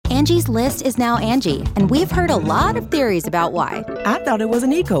Angie's List is now Angie, and we've heard a lot of theories about why. I thought it was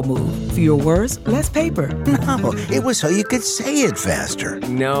an eco move. Fewer words, less paper. No, it was so you could say it faster.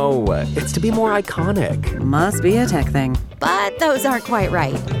 No, it's to be more iconic. Must be a tech thing. But those aren't quite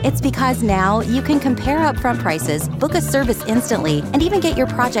right. It's because now you can compare upfront prices, book a service instantly, and even get your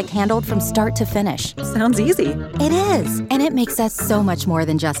project handled from start to finish. Sounds easy. It is, and it makes us so much more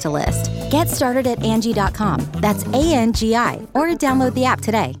than just a list. Get started at Angie.com. That's ANGI, or download the app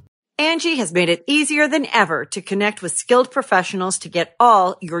today. Angie has made it easier than ever to connect with skilled professionals to get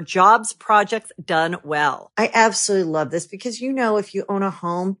all your jobs projects done well. I absolutely love this because, if you own a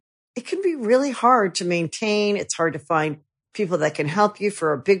home, it can be really hard to maintain. It's hard to find people that can help you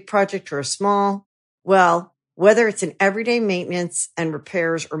for a big project or a small. Well, whether it's in everyday maintenance and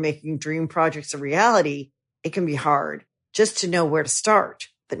repairs or making dream projects a reality, it can be hard just to know where to start.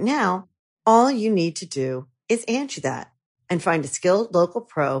 But now, all you need to do is Angie that and find a skilled local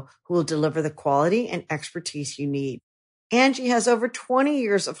pro who will deliver the quality and expertise you need. Angie has over 20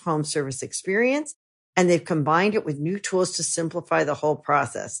 years of home service experience, and they've combined it with new tools to simplify the whole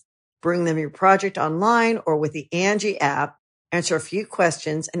process. Bring them your project online or with the Angie app, answer a few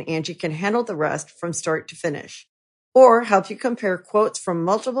questions, and Angie can handle the rest from start to finish. Or help you compare quotes from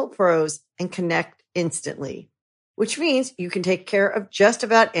multiple pros and connect instantly, which means you can take care of just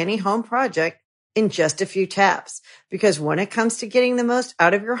about any home project in just a few taps. Because when it comes to getting the most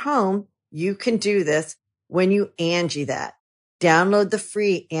out of your home, you can do this when you Angie that. Download the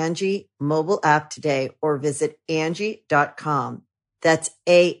free Angie mobile app today or visit Angie.com. That's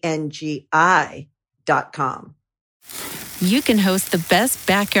ANGI.com. You can host the best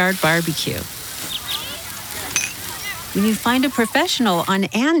backyard barbecue when you find a professional on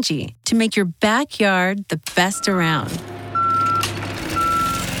Angie to make your backyard the best around.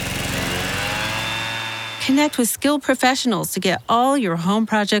 Connect with skilled professionals to get all your home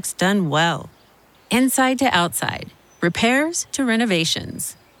projects done well. Inside to outside, repairs to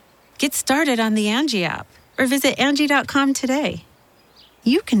renovations. Get started on the Angie app or visit Angie.com today.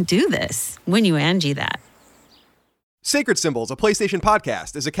 You can do this when you Angie that. Sacred Symbols, a PlayStation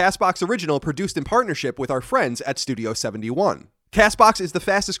podcast, is a CastBox original produced in partnership with our friends at Studio 71. CastBox is the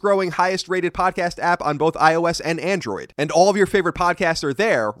fastest-growing, highest-rated podcast app on both iOS and Android, and all of your favorite podcasts are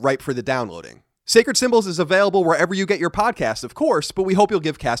there, ripe for the downloading. Sacred Symbols is available wherever you get your podcasts, of course, but we hope you'll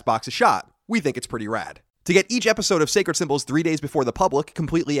give CastBox a shot. We think it's pretty rad. To get each episode of Sacred Symbols 3 days before the public,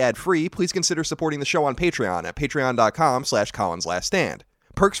 completely ad-free, please consider supporting the show on Patreon at patreon.com/CollinsLastStand.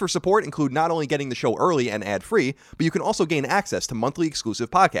 Perks for support include not only getting the show early and ad-free, but you can also gain access to monthly exclusive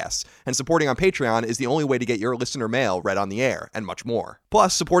podcasts. And supporting on Patreon is the only way to get your listener mail read on the air, and much more.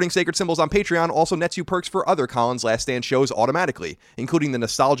 Plus, supporting Sacred Symbols on Patreon also nets you perks for other Collins Last Stand shows automatically, including the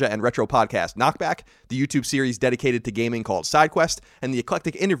nostalgia and retro podcast Knockback, the YouTube series dedicated to gaming called SideQuest, and the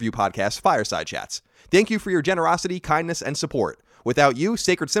eclectic interview podcast Fireside Chats. Thank you for your generosity, kindness, and support. Without you,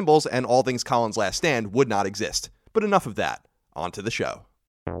 Sacred Symbols and all things Collins Last Stand would not exist. But enough of that. On to the show.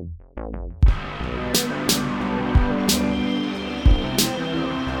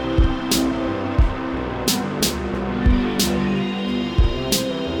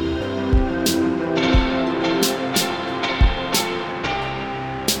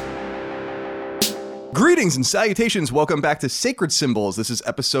 Greetings and salutations. Welcome back to Sacred Symbols. This is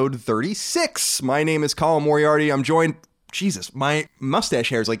episode 36. My name is Colin Moriarty. I'm joined... Jesus, my mustache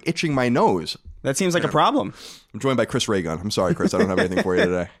hair is like itching my nose. That seems like a problem. I'm joined by Chris Raygun. I'm sorry, Chris. I don't have anything for you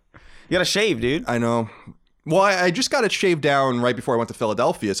today. You gotta shave, dude. I know. Well, I just got it shaved down right before I went to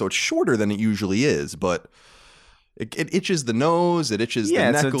Philadelphia, so it's shorter than it usually is, but it itches the nose, it itches the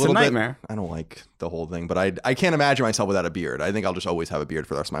neck a little bit. It's a nightmare. I don't like the whole thing, but I can't imagine myself without a beard. I think I'll just always have a beard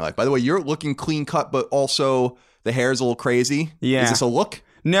for the rest of my life. By the way, you're looking clean cut, but also the hair's a little crazy. Yeah. Is this a look?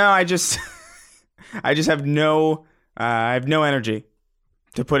 No, I just have no... I have no energy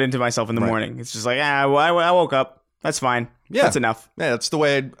to put into myself in the morning. It's just like, I woke up. That's fine. Yeah. That's enough. Yeah, that's the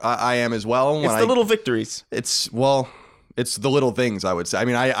way I am as well. It's the little victories. It's the little things, I would say. I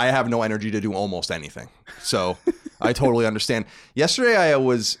mean, I have no energy to do almost anything. So I totally understand. Yesterday, I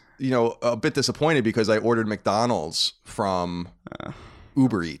was, a bit disappointed because I ordered McDonald's from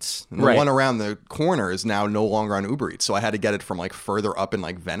Uber Eats. And the one around the corner is now no longer on Uber Eats. So I had to get it from further up in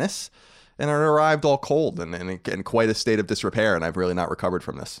Venice. And it arrived all cold and in quite a state of disrepair, and I've really not recovered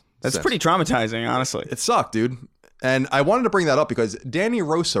from this. That's pretty traumatizing, honestly. It sucked, dude. And I wanted to bring that up because Danny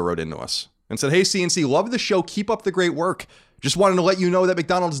Rosa wrote into us and said, "Hey, CNC, love the show. Keep up the great work. Just wanted to let you know that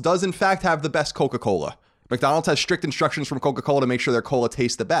McDonald's does, in fact, have the best Coca-Cola. McDonald's has strict instructions from Coca-Cola to make sure their cola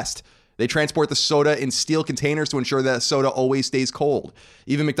tastes the best. They transport the soda in steel containers to ensure that soda always stays cold.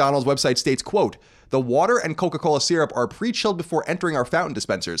 Even McDonald's website states, quote, The water and Coca-Cola syrup are pre-chilled before entering our fountain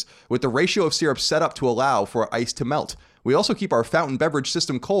dispensers, with the ratio of syrup set up to allow for ice to melt. We also keep our fountain beverage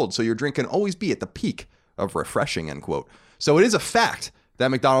system cold, so your drink can always be at the peak of refreshing, end quote. So it is a fact that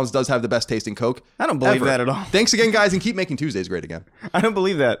McDonald's does have the best tasting Coke. I don't believe ever. that at all. Thanks again, guys, and keep making Tuesdays great again. I don't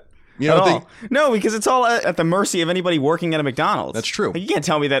believe that. You don't think? No, because it's all at the mercy of anybody working at a McDonald's. That's true. Like, you can't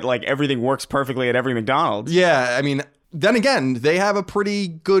tell me that like everything works perfectly at every McDonald's. Yeah, I mean, then again, they have a pretty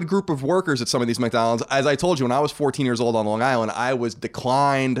good group of workers at some of these McDonald's. As I told you, when I was 14 years old on Long Island, I was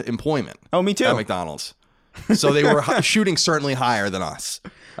declined employment. Oh, me too. At McDonald's. So they were shooting certainly higher than us.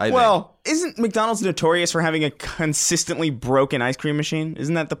 I think. Isn't McDonald's notorious for having a consistently broken ice cream machine?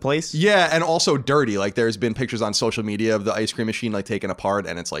 Isn't that the place? Yeah, and also dirty. Like, there's been pictures on social media of the ice cream machine like taken apart,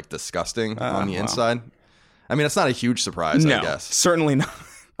 and it's like disgusting on the inside. I mean, it's not a huge surprise, I guess. Certainly not.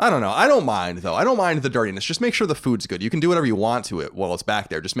 I don't know. I don't mind, though. I don't mind the dirtiness. Just make sure the food's good. You can do whatever you want to it while it's back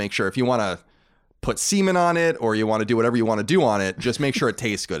there. Just make sure if you want to put semen on it or you want to do whatever you want to do on it, just make sure it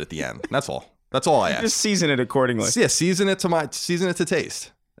tastes good at the end. That's all. That's all I ask. Just season it accordingly. Yeah, season it to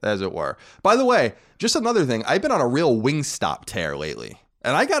taste, as it were. By the way, just another thing. I've been on a real Wingstop tear lately.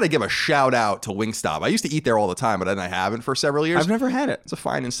 And I got to give a shout out to Wingstop. I used to eat there all the time, but then I haven't for several years. I've never had it. It's a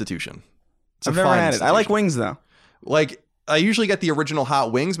fine institution. I've never had it. I like wings, though. Like, I usually get the original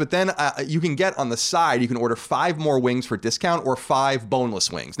hot wings, but then you can get on the side, you can order 5 more wings for discount or 5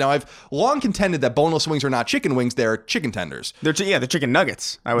 boneless wings. Now, I've long contended that boneless wings are not chicken wings, they're chicken tenders. They're chicken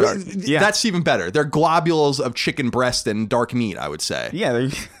nuggets, I would argue. Yeah. That's even better. They're globules of chicken breast and dark meat, I would say. Yeah.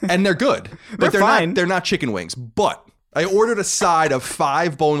 And they're good. But they're fine. They're not chicken wings. But I ordered a side of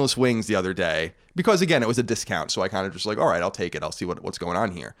 5 boneless wings the other day because, again, it was a discount. So I kind of just like, all right, I'll take it. I'll see what's going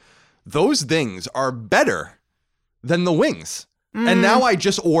on here. Those things are better than the wings. And now I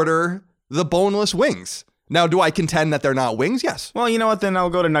just order the boneless wings. Now, do I contend that they're not wings? Yes. Well, you know what? Then I'll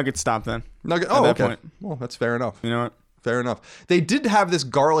go to Nugget Stop then. Okay. Point. Well, that's fair enough. You know what? Fair enough. They did have this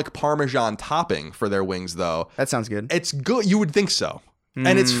garlic parmesan topping for their wings, though. That sounds good. It's good. You would think so.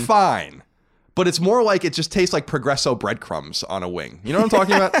 And it's fine. But it's more like it just tastes like Progresso breadcrumbs on a wing. You know what I'm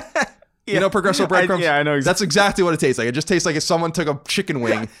talking about? You know Progresso breadcrumbs? I know exactly. That's exactly what it tastes like. It just tastes like if someone took a chicken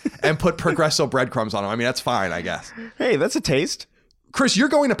wing and put Progresso breadcrumbs on them. I mean, that's fine, I guess. Hey, that's a taste. Chris, you're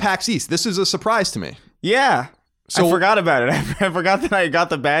going to PAX East. This is a surprise to me. Yeah. So, I forgot about it. I forgot that I got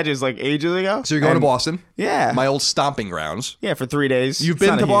the badges like ages ago. So you're going to Boston? Yeah. My old stomping grounds. Yeah, for 3 days. You've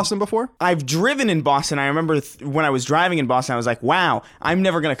been to Boston before? I've driven in Boston. I remember when I was driving in Boston, I was like, wow, I'm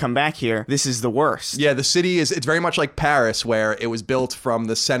never going to come back here. This is the worst. Yeah, the city it's very much like Paris, where it was built from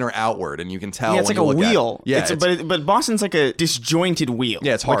the center outward, and you can tell. Yeah, it's like a wheel. Yeah, but Boston's like a disjointed wheel.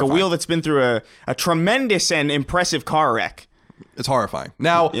 Yeah, it's horrifying. Like a wheel that's been through a tremendous and impressive car wreck. It's horrifying.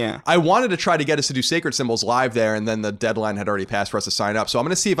 Now, I wanted to try to get us to do Sacred Symbols live there, and then the deadline had already passed for us to sign up. So I'm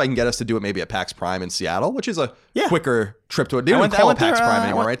going to see if I can get us to do it maybe at PAX Prime in Seattle, which is a quicker trip to it. They don't call it PAX Prime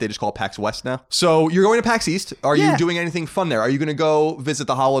anymore, right? They just call it PAX West now. So you're going to PAX East. Are you doing anything fun there? Are you going to go visit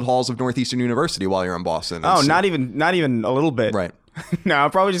the hallowed halls of Northeastern University while you're in Boston? Oh, not even a little bit. Right. No,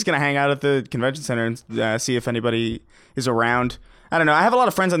 I'm probably just going to hang out at the convention center and see if anybody is around. I don't know. I have a lot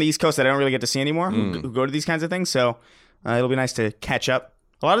of friends on the East Coast that I don't really get to see anymore who go to these kinds of things. So it'll be nice to catch up.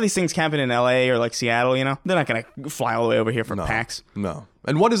 A lot of these things happen in LA or like Seattle, you know? They're not going to fly all the way over here for PAX. No.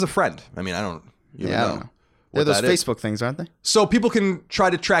 And what is a friend? I mean, I don't even know. They're those Facebook things, aren't they? So people can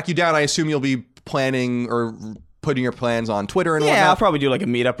try to track you down. I assume you'll be planning or putting your plans on Twitter and whatnot. Yeah, I'll probably do like a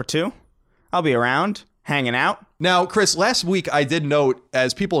meetup or two. I'll be around, hanging out. Now, Chris, last week I did note,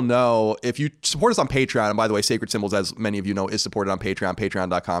 as people know, if you support us on Patreon, and by the way, Sacred Symbols, as many of you know, is supported on Patreon,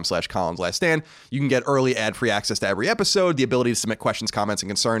 patreon.com/CollinsLastStand. You can get early ad-free access to every episode, the ability to submit questions, comments, and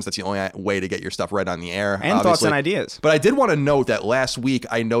concerns. That's the only way to get your stuff read on the air. And obviously. Thoughts and ideas. But I did want to note that last week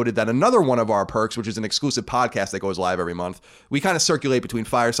I noted that another one of our perks, which is an exclusive podcast that goes live every month, we kind of circulate between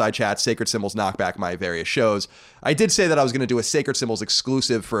Fireside Chats, Sacred Symbols, Knockback, my various shows. I did say that I was going to do a Sacred Symbols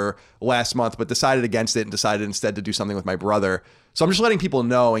exclusive for last month, but decided against it and decided instead to do something with my brother. So I'm just letting people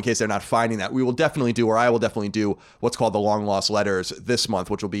know in case they're not finding that. We will definitely do, or I will definitely do, what's called the Long Lost Letters this month,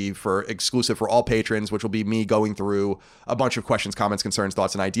 which will be for exclusive for all patrons, which will be me going through a bunch of questions, comments, concerns,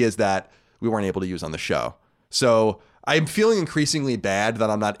 thoughts, and ideas that we weren't able to use on the show. So I'm feeling increasingly bad that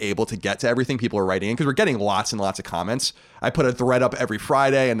I'm not able to get to everything people are writing in because we're getting lots and lots of comments. I put a thread up every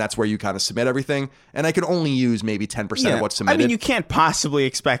Friday, and that's where you kind of submit everything. And I can only use maybe 10% of what's submitted. I mean, you can't possibly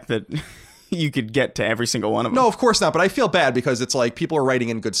expect that you could get to every single one of them. No, of course not. But I feel bad because it's like people are writing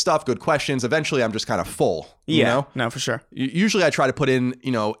in good stuff, good questions. Eventually, I'm just kind of full. You know? No, for sure. Usually I try to put in,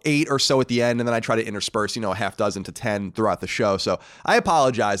 8 or so at the end, and then I try to intersperse, a half dozen to 10 throughout the show. So I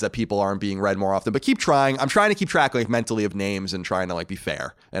apologize that people aren't being read more often, but keep trying. I'm trying to keep track mentally of names and trying to be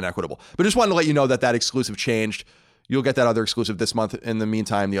fair and equitable. But just wanted to let you know that exclusive changed. You'll get that other exclusive this month. In the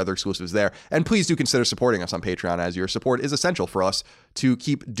meantime, the other exclusive is there. And please do consider supporting us on Patreon, as your support is essential for us to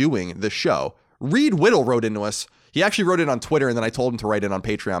keep doing the show. Reed Whittle wrote into us. He actually wrote it on Twitter, and then I told him to write it on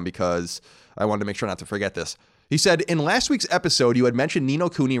Patreon because I wanted to make sure not to forget this. He said, in last week's episode, you had mentioned Ni no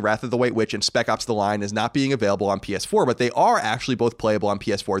Kuni, Wrath of the White Witch, and Spec Ops The Line as not being available on PS4, but they are actually both playable on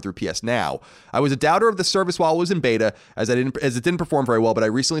PS4 through PS Now. I was a doubter of the service while it was in beta, as it didn't perform very well, but I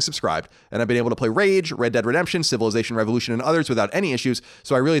recently subscribed, and I've been able to play Rage, Red Dead Redemption, Civilization Revolution, and others without any issues,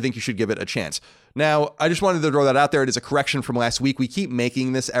 so I really think you should give it a chance. Now, I just wanted to throw that out there. It is a correction from last week. We keep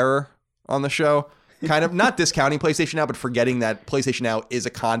making this error on the show. Kind of not discounting PlayStation Now, but forgetting that PlayStation Now is a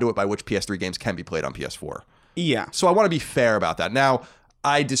conduit by which PS3 games can be played on PS4. Yeah. So I want to be fair about that. Now,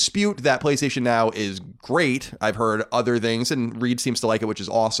 I dispute that PlayStation Now is great. I've heard other things, and Reed seems to like it, which is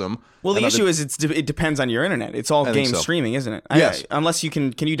awesome. Well, the issue is it depends on your internet. It's all game streaming, isn't it? Yes. Unless you can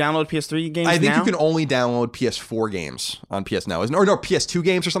you download PS3 games now? I think you can only download PS4 games on PS Now. Or no, PS2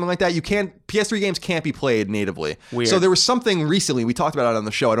 games or something like that. PS3 games can't be played natively. Weird. So there was something recently, we talked about it on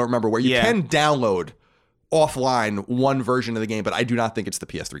the show, I don't remember, where you can download offline one version of the game, but I do not think it's the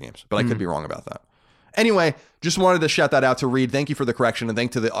PS3 games. But I could be wrong about that. Anyway, just wanted to shout that out to Reed. Thank you for the correction, and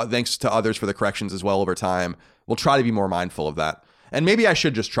thanks to others for the corrections as well over time. We'll try to be more mindful of that. And maybe I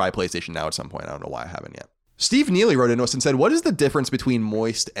should just try PlayStation Now at some point. I don't know why I haven't yet. Steve Neely wrote into us and said, what is the difference between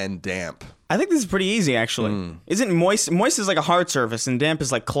moist and damp? I think this is pretty easy, actually. Isn't moist is like a hard surface, and damp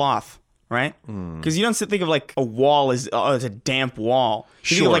is like cloth, right? Because you don't think of a wall as it's a damp wall.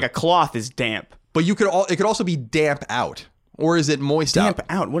 You think of a cloth is damp. But it could also be damp out. Or is it moist out?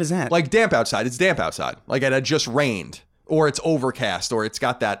 Damp out? What is that? Like damp outside. It's damp outside. Like it had just rained. Or it's overcast. Or it's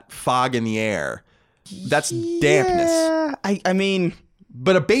got that fog in the air. That's dampness. Yeah, I mean...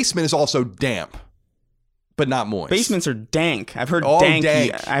 But a basement is also damp. But not moist. Basements are dank. I've heard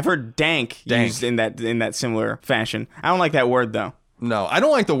dank. I've heard dank used in that similar fashion. I don't like that word, though. No, I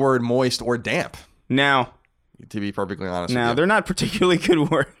don't like the word moist or damp. No. To be perfectly honest with you. They're not particularly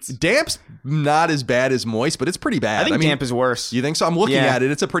good words. Damp's not as bad as moist, but it's pretty bad. I think damp is worse. You think so? I'm looking at it.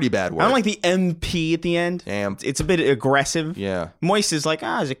 It's a pretty bad word. I don't like the MP at the end. Damp. It's a bit aggressive. Yeah. Moist is like,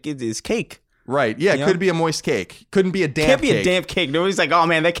 it's cake. Right. Yeah, it could be a moist cake. Couldn't be a damp cake. Can't be a damp cake. Nobody's like, oh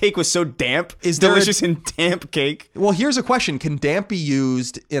man, that cake was so damp. It's delicious in damp cake. Well, here's a question. Can damp be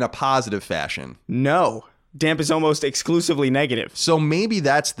used in a positive fashion? No. Damp is almost exclusively negative. So maybe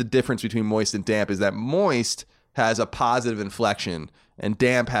that's the difference between moist and damp, is that moist has a positive inflection and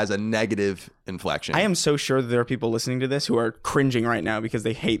damp has a negative inflection. I am so sure that there are people listening to this who are cringing right now because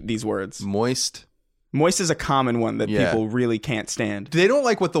they hate these words. Moist is a common one that people really can't stand. They don't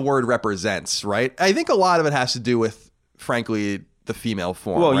like what the word represents, right? I think a lot of it has to do with, frankly, the female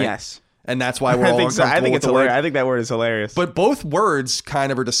form. Well, right? yes. And that's why we're all uncomfortable I think with the word. I think that word is hilarious. But both words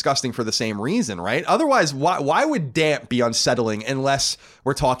kind of are disgusting for the same reason, right? Otherwise, why would damp be unsettling unless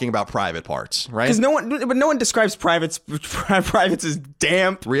we're talking about private parts, right? Because no one describes privates as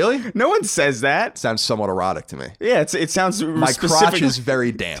damp. Really? No one says that. Sounds somewhat erotic to me. Yeah, it sounds my crotch is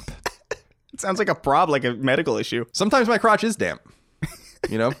very damp. It sounds like a medical issue. Sometimes my crotch is damp.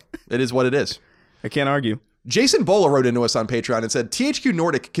 It is what it is. I can't argue. Jason Bola wrote into us on Patreon and said, THQ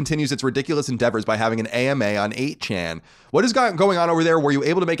Nordic continues its ridiculous endeavors by having an AMA on 8chan. What is going on over there? Were you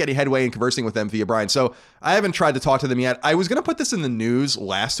able to make any headway in conversing with them via Brian? So I haven't tried to talk to them yet. I was going to put this in the news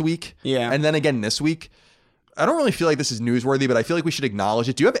last week. Yeah. And then again this week. I don't really feel like this is newsworthy, but I feel like we should acknowledge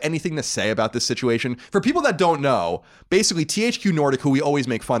it. Do you have anything to say about this situation? For people that don't know, basically THQ Nordic, who we always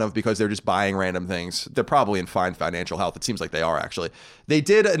make fun of because they're just buying random things, they're probably in fine financial health. It seems like they are, actually. They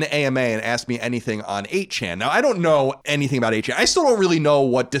did an AMA and asked me anything on 8chan. Now, I don't know anything about 8chan. I still don't really know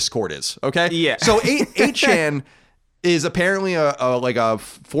what Discord is, okay? Yeah. So 8chan is apparently a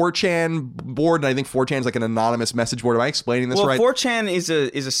 4chan board, and I think 4chan is like an anonymous message board. Am I explaining this right? Well, 4chan is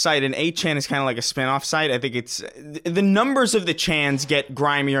a site, and 8chan is kind of like a spin-off site. I think it's the numbers of the chans get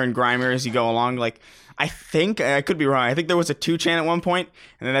grimier and grimier as you go along. Like, I think, I could be wrong, I think there was a 2chan at one point,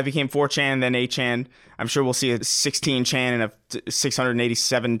 and then that became 4chan, then 8chan. I'm sure we'll see a 16chan and a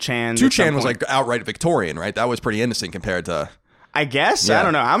 687chan. 2chan was like outright Victorian, right? That was pretty innocent compared to... I guess? Yeah. I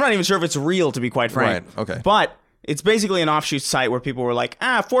don't know. I'm not even sure if it's real, to be quite frank. Right, okay. But It's basically an offshoot site where people were like,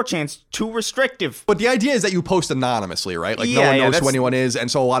 4chan's too restrictive. But the idea is that you post anonymously, right? Like no one knows who anyone is,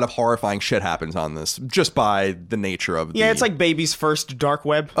 and so a lot of horrifying shit happens on this just by the nature of it's like baby's first dark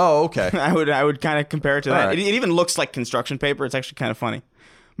web. Oh, okay. I would kind of compare it to that. Right. It even looks like construction paper. It's actually kind of funny.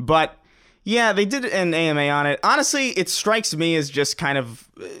 But yeah, they did an AMA on it. Honestly, it strikes me as just kind of...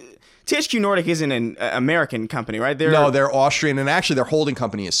 THQ Nordic isn't an American company, right? They're Austrian, and actually their holding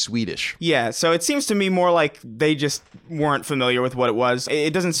company is Swedish. Yeah, so it seems to me more like they just weren't familiar with what it was.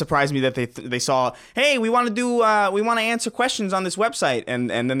 It doesn't surprise me that they saw, hey, we want to answer questions on this website, and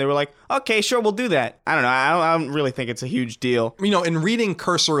then they were like, okay, sure, we'll do that. I don't know. I don't really think it's a huge deal. In reading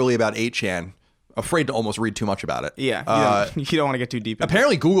cursorily about 8chan, afraid to almost read too much about it. Yeah, you don't want to get too deep into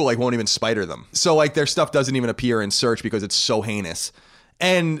apparently Google won't even spider them. So their stuff doesn't even appear in search because it's so heinous.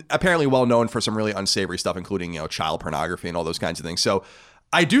 And apparently well known for some really unsavory stuff, including, child pornography and all those kinds of things. So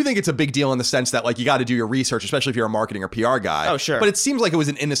I do think it's a big deal in the sense that, you got to do your research, especially if you're a marketing or PR guy. Oh, sure. But it seems like it was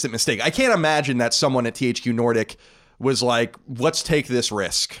an innocent mistake. I can't imagine that someone at THQ Nordic was like, let's take this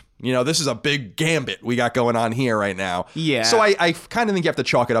risk. This is a big gambit we got going on here right now. Yeah. So I kind of think you have to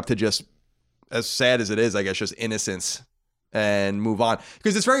chalk it up to just, as sad as it is, I guess, just innocence and move on.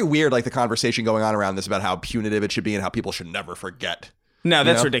 Because it's very weird, the conversation going on around this about how punitive it should be and how people should never forget. No,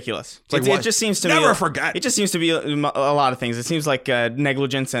 that's ridiculous. It just seems to me... Never forget. It just seems to be a lot of things. It seems like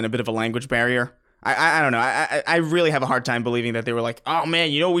negligence and a bit of a language barrier. I don't know. I really have a hard time believing that they were like, oh,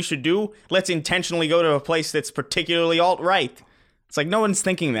 man, you know what we should do? Let's intentionally go to a place that's particularly alt-right. It's like no one's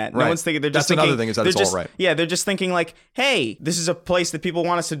thinking that. Right. No one's thinking... That's another thing is that it's alt-right. Yeah, they're just thinking like, hey, this is a place that people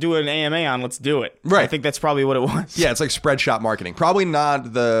want us to do an AMA on. Let's do it. Right. I think that's probably what it was. Yeah, it's like spreadshot marketing. Probably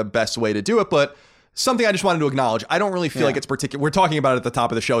not the best way to do it, but... something I just wanted to acknowledge. I don't really feel like it's particular. We're talking about it at the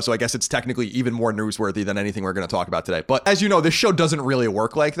top of the show, so I guess it's technically even more newsworthy than anything we're going to talk about today. But as you know, this show doesn't really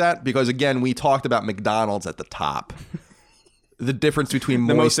work like that because, again, we talked about McDonald's at the top. The difference between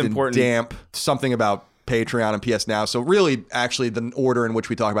moist and damp, something about Patreon and PS Now. So really, actually, the order in which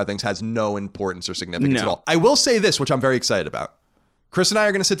we talk about things has no importance or significance at all. I will say this, which I'm very excited about. Chris and I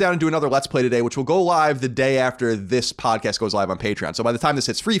are going to sit down and do another Let's Play today, which will go live the day after this podcast goes live on Patreon. So by the time this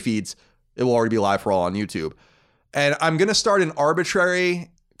hits free feeds, it will already be live for all on YouTube. And I'm going to start an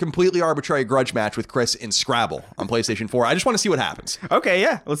completely arbitrary grudge match with Chris in Scrabble on PlayStation 4. I just want to see what happens. Okay,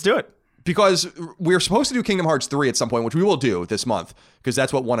 yeah, let's do it. Because we're supposed to do Kingdom Hearts 3 at some point, which we will do this month, because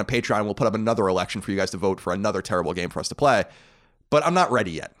that's what won on Patreon. We'll put up another election for you guys to vote for another terrible game for us to play. But I'm not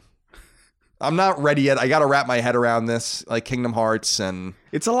ready yet. I got to wrap my head around this, like Kingdom Hearts, and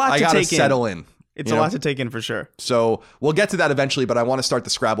it's a lot to take in. I got to settle in. It's a lot to take in for sure. So we'll get to that eventually, but I want to start the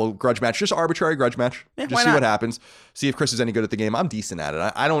Scrabble grudge match, just arbitrary grudge match. Yeah, just see what happens. See if Chris is any good at the game. I'm decent at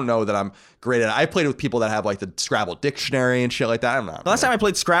it. I don't know that I'm great at it. I played with people that have the Scrabble dictionary and shit like that. I'm not. The last time I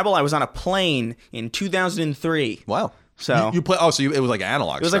played Scrabble, I was on a plane in 2003. Wow. So you play? Oh, so it was like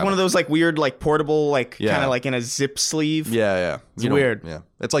analog. It was Scrabble. one of those weird portable kind of in a zip sleeve. Yeah. It's weird. Yeah,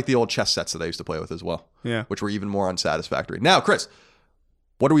 it's like the old chess sets that I used to play with as well. Yeah, which were even more unsatisfactory. Now, Chris,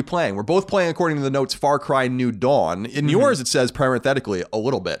 what are we playing? We're both playing, according to the notes, Far Cry New Dawn. In yours, it says parenthetically a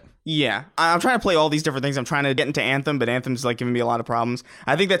little bit. Yeah, I'm trying to play all these different things. I'm trying to get into Anthem, but Anthem's giving me a lot of problems.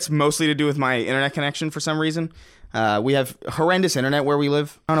 I think that's mostly to do with my internet connection for some reason. We have horrendous internet where we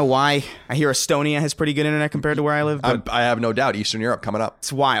live. I don't know why. I hear Estonia has pretty good internet compared to where I live. But I have no doubt. Eastern Europe coming up.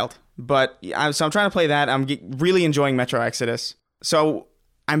 It's wild. But so I'm trying to play that. I'm really enjoying Metro Exodus. So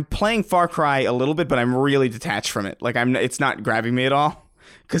I'm playing Far Cry a little bit, but I'm really detached from it. It's not grabbing me at all.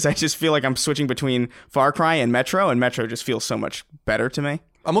 Because I just feel like I'm switching between Far Cry and Metro just feels so much better to me.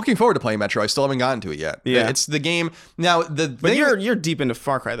 I'm looking forward to playing Metro. I still haven't gotten to it yet. Yeah. It's the game. Now, But you're deep into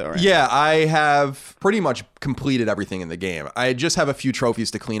Far Cry, though, right? Yeah, I have pretty much completed everything in the game. I just have a few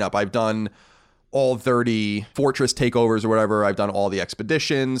trophies to clean up. I've done all 30 fortress takeovers or whatever. I've done all the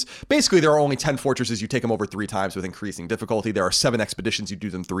expeditions. Basically, there are only 10 fortresses. You take them over 3 times with increasing difficulty. There are 7 expeditions. You do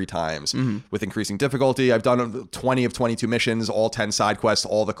them 3 times with increasing difficulty. I've done 20 of 22 missions, all 10 side quests,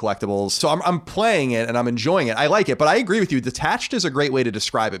 all the collectibles. So I'm playing it and I'm enjoying it. I like it, but I agree with you. Detached is a great way to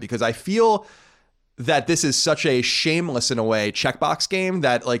describe it because I feel that this is such a shameless, in a way, checkbox game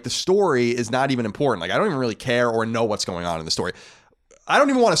that the story is not even important. I don't even really care or know what's going on in the story. I don't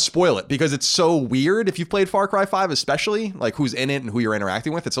even want to spoil it because it's so weird. If you've played Far Cry 5, especially who's in it and who you're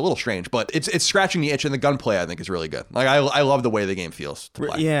interacting with, it's a little strange, but it's scratching the itch, and the gunplay I think is really good. I love the way the game feels to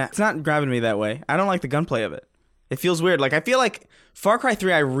play. Yeah, it's not grabbing me that way. I don't like the gunplay of it. It feels weird. I feel like Far Cry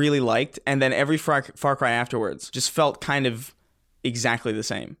 3 I really liked, and then every Far Cry afterwards just felt kind of exactly the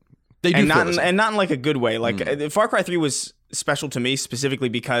same. They do and not in a good way. Far Cry 3 was special to me specifically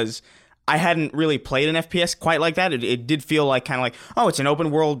because I hadn't really played an FPS quite like that. It did feel like kind of like, oh, it's an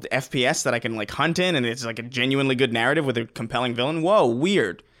open world FPS that I can like hunt in, and it's like a genuinely good narrative with a compelling villain. Whoa,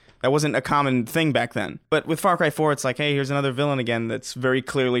 weird. That wasn't a common thing back then. But with Far Cry 4, it's like, hey, here's another villain again that's very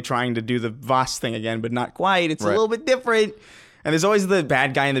clearly trying to do the Voss thing again, but not quite. It's a little bit different. And there's always the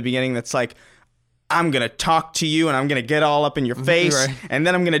bad guy in the beginning that's like, I'm going to talk to you and I'm going to get all up in your face, and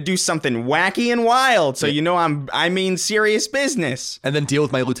then I'm going to do something wacky and wild. So you know I mean serious business. And then deal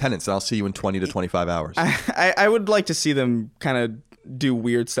with my lieutenants, and I'll see you in 20 to 25 hours. I would like to see them kind of do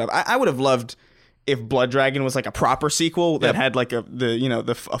weird stuff. I would have loved if Blood Dragon was like a proper sequel that had like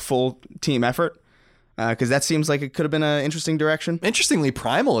a full team effort. Because that seems like it could have been an interesting direction. Interestingly,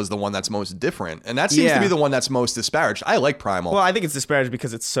 Primal is the one that's most different. And that seems to be the one that's most disparaged. I like Primal. Well, I think it's disparaged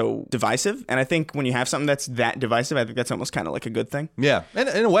because it's so divisive. And I think when you have something that's that divisive, I think that's almost kind of like a good thing. Yeah,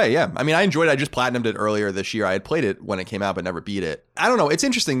 in a way, yeah. I mean, I enjoyed it. I just platinumed it earlier this year. I had played it when it came out, but never beat it. I don't know. It's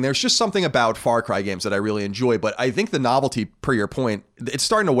interesting. There's just something about Far Cry games that I really enjoy. But I think the novelty, per your point, it's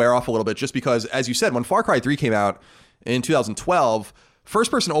starting to wear off a little bit just because, as you said, when Far Cry 3 came out in 2012...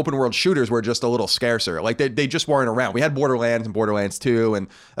 first-person open-world shooters were just a little scarcer. Like, they just weren't around. We had Borderlands and Borderlands 2 and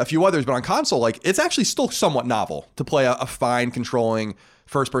a few others, but on console, like, it's actually still somewhat novel to play a fine, controlling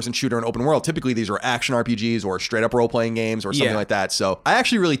first-person shooter in open world. Typically, these are action RPGs or straight-up role-playing games or something like that. So I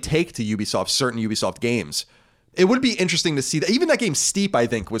actually really take to Ubisoft, certain Ubisoft games. It would be interesting to see that. Even that game Steep, I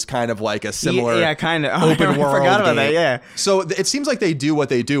think, was kind of like a similar kind of open world. I forgot about game. that. Yeah. So it seems like they do what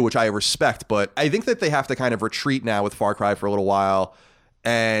they do, which I respect. But I think that they have to kind of retreat now with Far Cry for a little while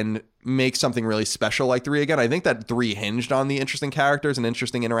and make something really special like 3 again. I think that 3 hinged on the interesting characters and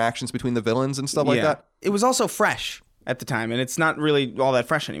interesting interactions between the villains and stuff like that. It was also fresh at the time, and it's not really all that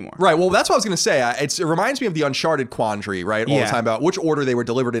fresh anymore. Right. Well, that's what I was going to say. It reminds me of the Uncharted quandary, right? All the time about which order they were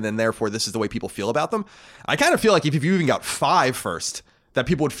delivered in, and therefore this is the way people feel about them. I kind of feel like if you even got 5 first, that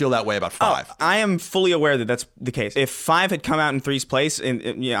people would feel that way about 5. Oh, I am fully aware that that's the case. If 5 had come out in 3's place, and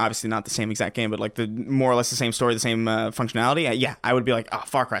obviously not the same exact game, but like the more or less the same story, the same functionality, I would be like, oh,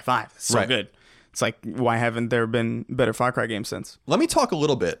 Far Cry 5, it's so good. It's like, why haven't there been better Far Cry games since? Let me talk a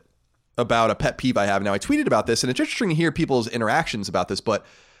little bit about a pet peeve I have now. I tweeted about this, and it's interesting to hear people's interactions about this, but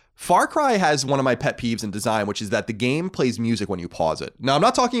Far Cry has one of my pet peeves in design, which is that the game plays music when you pause it. Now, I'm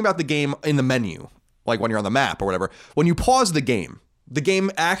not talking about the game in the menu, like when you're on the map or whatever. When you pause the game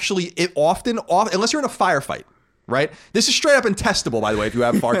actually, unless you're in a firefight, right? This is straight up and testable, by the way, if you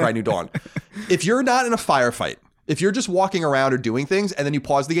have Far Cry New Dawn. If you're not in a firefight, if you're just walking around or doing things, and then you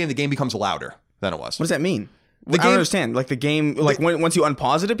pause the game becomes louder than it was. What does that mean? I don't understand. Like the game, once you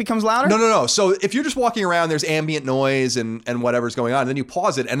unpause it becomes louder? No. So if you're just walking around, there's ambient noise and whatever's going on, and then you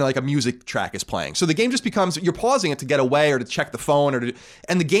pause it, and like a music track is playing. So the game just becomes, you're pausing it to get away or to check the phone,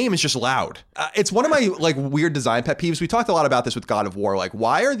 and the game is just loud. It's one of my like weird design pet peeves. We talked a lot about this with God of War. Like,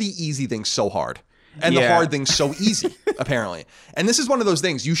 why are the easy things so hard? And the hard things so easy, apparently. And this is one of those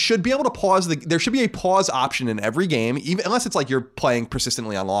things. You should be able to pause there should be a pause option in every game, even unless it's like you're playing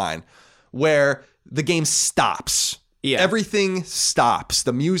persistently online, where the game stops. Yeah. Everything stops.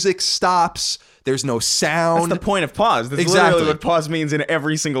 The music stops. There's no sound. That's the point of pause. That's literally what pause means in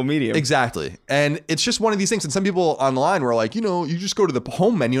every single medium. Exactly. And it's just one of these things. And some people online were like, you just go to the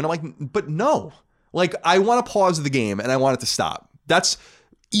home menu. And I'm like, but no. Like, I want to pause the game and I want it to stop. That's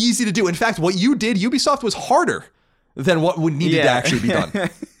easy to do. In fact, what you did, Ubisoft, was harder than what would needed to actually be done.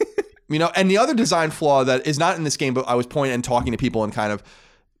 And the other design flaw that is not in this game, but I was pointing and talking to people and kind of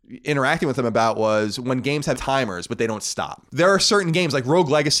interacting with them about, was when games have timers but they don't stop. There are certain games like Rogue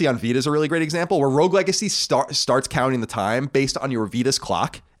Legacy on Vita is a really great example, where Rogue Legacy starts counting the time based on your Vita's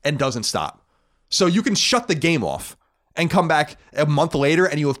clock and doesn't stop. So you can shut the game off and come back a month later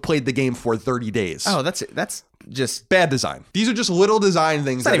and you have played the game for 30 days. Oh, that's just bad design. These are just little design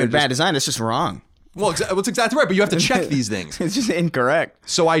things. It's not even bad design, it's just wrong. Well, that's exactly right, but you have to check these things. It's just incorrect.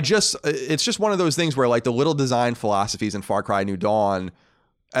 So it's just one of those things where like the little design philosophies in Far Cry New Dawn,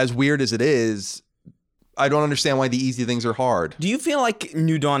 as weird as it is, I don't understand why the easy things are hard. Do you feel like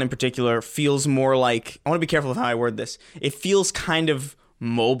New Dawn in particular feels more like, I want to be careful with how I word this, it feels kind of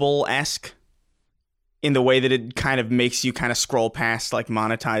mobile-esque in the way that it kind of makes you kind of scroll past like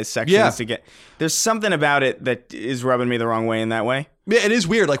monetized sections to get... There's something about it that is rubbing me the wrong way in that way. Yeah, it is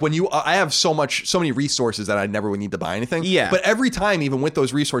weird. Like when I have so many resources that I never would need to buy anything. Yeah. But every time, even with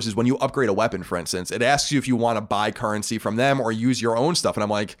those resources, when you upgrade a weapon, for instance, it asks you if you want to buy currency from them or use your own stuff. And I'm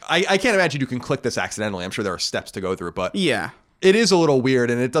like, I can't imagine you can click this accidentally. I'm sure there are steps to go through, but yeah, it is a little weird,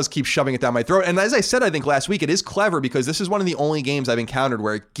 and it does keep shoving it down my throat. And as I said, I think last week, it is clever because this is one of the only games I've encountered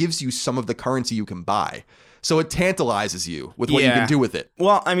where it gives you some of the currency you can buy. So it tantalizes you with what you can do with it.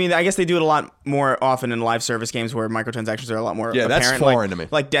 Well, I mean, I guess they do it a lot more often in live service games where microtransactions are a lot more apparent. That's foreign to me.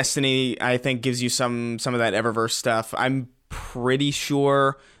 Like Destiny, I think, gives you some of that Eververse stuff. I'm pretty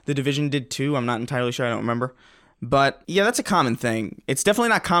sure The Division did too. I'm not entirely sure. I don't remember. But yeah, that's a common thing. It's definitely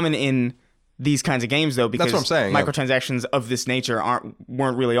not common in these kinds of games, though, because that's what I'm saying, microtransactions of this nature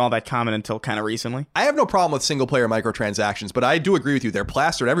weren't really all that common until kind of recently. I have no problem with single-player microtransactions, but I do agree with you. They're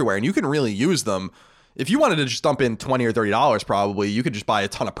plastered everywhere, and you can really use them. If you wanted to just dump in $20 or $30, probably, you could just buy a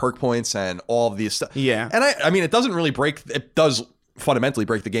ton of perk points and all of these stuff. Yeah. And I mean, it doesn't really break... It does fundamentally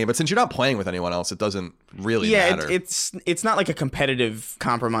break the game, but since you're not playing with anyone else, it doesn't really matter. It's not like a competitive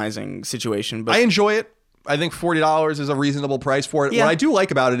compromising situation, but I enjoy it. I think $40 is a reasonable price for it. Yeah. What I do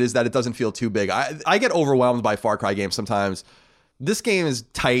like about it is that it doesn't feel too big. I get overwhelmed by Far Cry games sometimes. This game is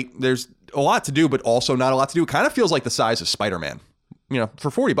tight. There's a lot to do, but also not a lot to do. It kind of feels like the size of Spider-Man. You know,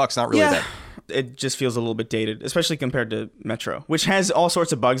 for $40, not really bad. It just feels a little bit dated, especially compared to Metro, which has all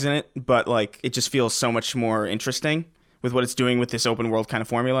sorts of bugs in it, but like it just feels so much more interesting with what it's doing with this open world kind of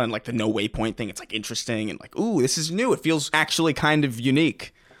formula and like the no waypoint thing. It's like interesting and like, ooh, this is new. It feels actually kind of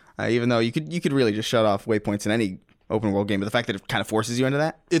unique. Even though you could really just shut off waypoints in any open world game, but the fact that it kind of forces you into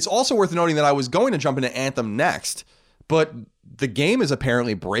that. It's also worth noting that I was going to jump into Anthem next, but the game is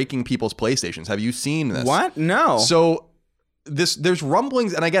apparently breaking people's PlayStations. Have you seen this? What? No. So there's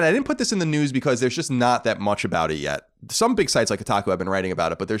rumblings, and again, I didn't put this in the news because there's just not that much about it yet. Some big sites like Kotaku have been writing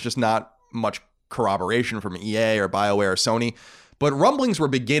about it, but there's just not much corroboration from EA or BioWare or Sony. But rumblings were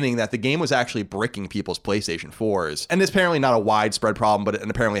beginning that the game was actually bricking people's PlayStation 4s. And it's apparently not a widespread problem, but it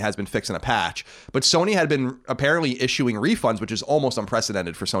apparently has been fixed in a patch. But Sony had been apparently issuing refunds, which is almost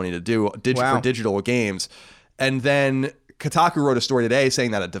unprecedented for Sony to do for digital games. And then Kotaku wrote a story today saying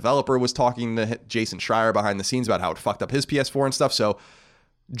that a developer was talking to Jason Schreier behind the scenes about how it fucked up his PS4 and stuff. So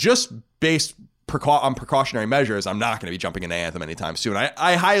just based on precautionary measures, I'm not going to be jumping into Anthem anytime soon.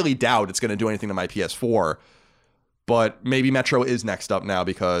 I highly doubt it's going to do anything to my PS4. But maybe Metro is next up now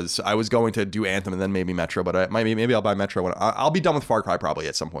because I was going to do Anthem and then maybe Metro, but maybe I'll buy Metro when I'll be done with Far Cry probably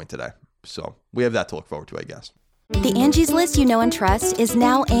at some point today. So we have that to look forward to, I guess. The Angie's List you know and trust is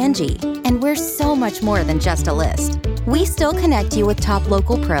now Angie, and we're so much more than just a list. We still connect you with top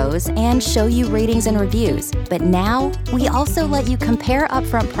local pros and show you ratings and reviews, but now we also let you compare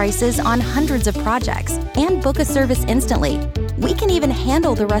upfront prices on hundreds of projects and book a service instantly. We can even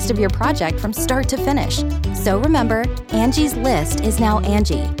handle the rest of your project from start to finish. So remember, Angie's List is now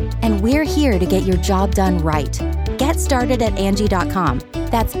Angie, and we're here to get your job done right. Get started at Angie.com.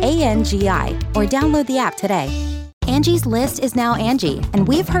 That's ANGI, or download the app today. Angie's List is now Angie, and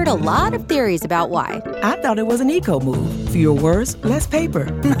we've heard a lot of theories about why. I thought it was an eco move. Fewer words, less paper.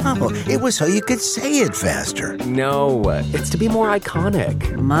 No, it was so you could say it faster. No, it's to be more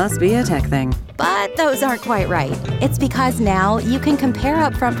iconic. Must be a tech thing. But those aren't quite right. It's because now you can compare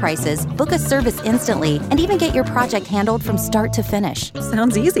upfront prices, book a service instantly, and even get your project handled from start to finish.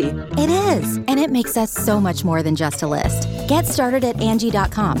 Sounds easy. It is, and it makes us so much more than just a list. Get started at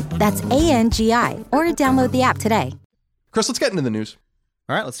Angie.com. That's ANGI, or download the app today. Chris, let's get into the news.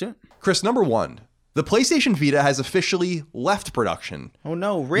 All right, let's do it. Chris, number one. The PlayStation Vita has officially left production. Oh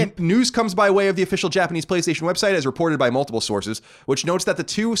no, rip. News comes by way of the official Japanese PlayStation website as reported by multiple sources, which notes that the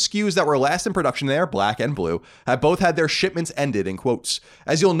two SKUs that were last in production there, black and blue, have both had their shipments ended, in quotes.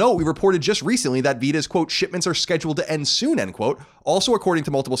 As you'll note, we reported just recently that Vita's, quote, shipments are scheduled to end soon, end quote, also according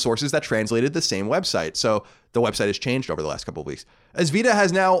to multiple sources that translated the same website. So the website has changed over the last couple of weeks. As Vita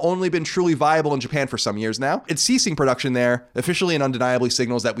has now only been truly viable in Japan for some years now, it's ceasing production there, officially and undeniably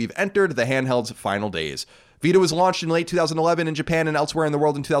signals that we've entered the handheld's final days. Vita was launched in late 2011 in Japan and elsewhere in the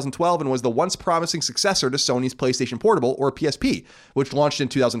world in 2012 and was the once promising successor to Sony's PlayStation Portable, or PSP, which launched in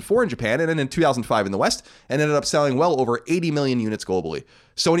 2004 in Japan and then in 2005 in the West and ended up selling well over 80 million units globally.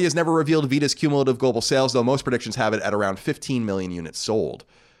 Sony has never revealed Vita's cumulative global sales, though most predictions have it at around 15 million units sold.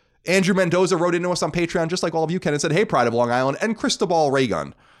 Andrew Mendoza wrote into us on Patreon, just like all of you can, and said, "Hey, Pride of Long Island and Cristobal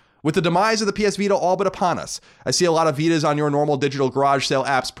Raygun. With the demise of the PS Vita all but upon us, I see a lot of Vitas on your normal digital garage sale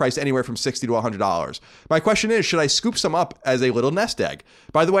apps priced anywhere from $60 to $100. My question is, should I scoop some up as a little nest egg?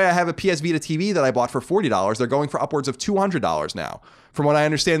 By the way, I have a PS Vita TV that I bought for $40. They're going for upwards of $200 now. From what I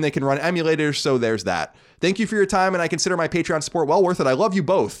understand, they can run emulators, so there's that. Thank you for your time, and I consider my Patreon support well worth it. I love you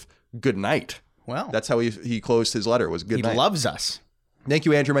both. Good night." Well, that's how he closed his letter, was good night. He loves us. Thank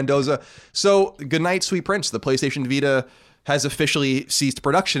you, Andrew Mendoza. So, good night, sweet prince. The PlayStation Vita has officially ceased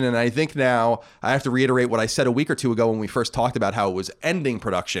production, and I think now I have to reiterate what I said a week or two ago when we first talked about how it was ending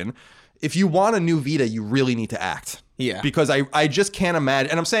production. If you want a new Vita, you really need to act. Yeah. Because I just can't imagine,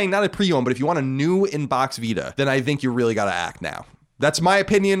 and I'm saying not a pre-owned, but if you want a new in-box Vita, then I think you really got to act now. That's my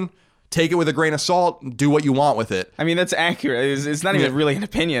opinion. take it with a grain of salt, do what you want with it. I mean, that's accurate. It's not even really an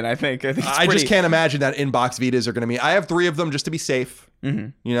opinion, I think. I just can't imagine that in-box Vitas are going to be... I have 3 of them just to be safe,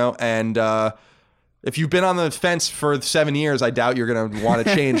 you know, and if you've been on the fence for 7 years, I doubt you're going to want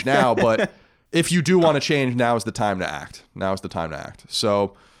to change now, but if you do want to change, now is the time to act.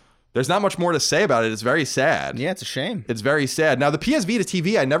 So... there's not much more to say about it. It's very sad. Yeah, it's a shame. It's very sad. Now, the PS Vita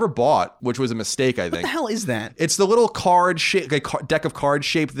TV I never bought, which was a mistake, I think. What the hell is that? It's the little deck of cards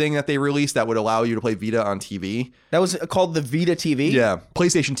shaped thing that they released that would allow you to play Vita on TV. That was called the Vita TV? Yeah.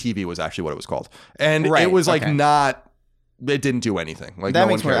 PlayStation TV was actually what it was called. And it was like it didn't do anything. Like that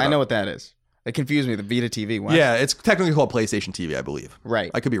makes sense. I know what that is. It confused me, the Vita TV. Wow. Yeah, it's technically called PlayStation TV, I believe. Right.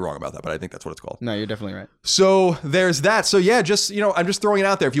 I could be wrong about that, but I think that's what it's called. No, you're definitely right. So there's that. So yeah, just, you know, I'm just throwing it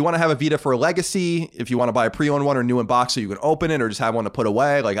out there. If you want to have a Vita for a legacy, if you want to buy a pre-owned one or new in box so you can open it or just have one to put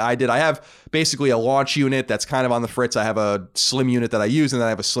away, like I did. I have basically a launch unit that's kind of on the fritz. I have a slim unit that I use, and then I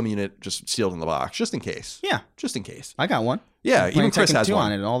have a slim unit just sealed in the box, just in case. Yeah. Just in case. I got one. Yeah, even Chris has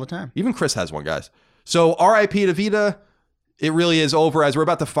one. On it all the time. Even Chris has one, guys. So RIP to Vita. It really is over, as we're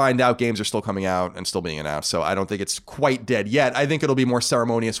about to find out. Games are still coming out and still being announced, so I don't think it's quite dead yet. I think it'll be more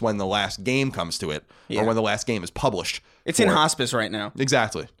ceremonious when the last game comes to it, or when the last game is published. It's in hospice right now.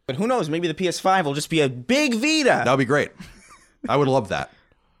 Exactly. But who knows? Maybe the PS5 will just be a big Vita. That would be great. I would love that.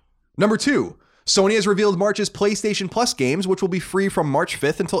 Number 2. Sony has revealed March's PlayStation Plus games, which will be free from March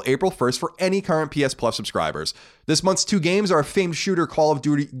 5th until April 1st for any current PS Plus subscribers. This month's 2 games are famed shooter Call of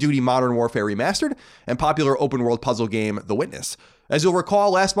Duty Modern Warfare Remastered and popular open-world puzzle game The Witness. As you'll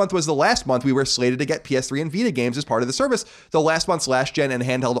recall, last month was the last month we were slated to get PS3 and Vita games as part of the service, though last month's last-gen and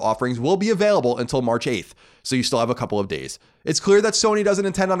handheld offerings will be available until March 8th, so you still have a couple of days. It's clear that Sony doesn't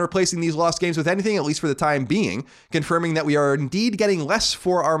intend on replacing these lost games with anything, at least for the time being, confirming that we are indeed getting less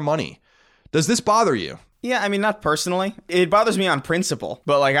for our money. Does this bother you? Yeah, I mean, not personally. It bothers me on principle,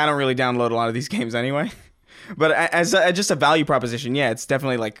 but like I don't really download a lot of these games anyway. But as just a value proposition, yeah, it's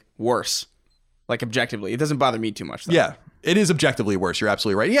definitely like worse. Like objectively, it doesn't bother me too much, though. Yeah, it is objectively worse. You're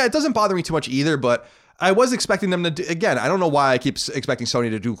absolutely right. Yeah, it doesn't bother me too much either, but I was expecting them to do, again, I don't know why I keep expecting Sony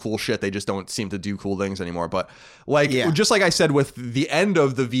to do cool shit. They just don't seem to do cool things anymore. But just like I said with the end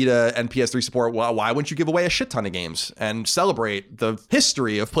of the Vita and PS3 support, why wouldn't you give away a shit ton of games and celebrate the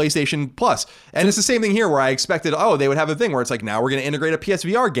history of PlayStation Plus? And it's the same thing here where I expected, they would have a thing where it's like, now we're going to integrate a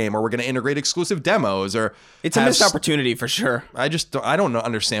PSVR game, or we're going to integrate exclusive demos, or it's a missed opportunity for sure. I don't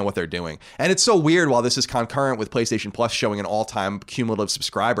understand what they're doing. And it's so weird while this is concurrent with PlayStation Plus showing an all-time cumulative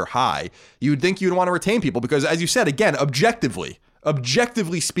subscriber high. You'd think you'd want to retain people because, as you said, again, objectively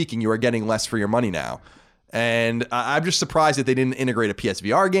speaking, you are getting less for your money now. And I'm just surprised that they didn't integrate a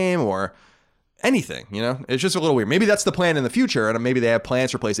PSVR game or anything, you know? It's just a little weird. Maybe that's the plan in the future, and maybe they have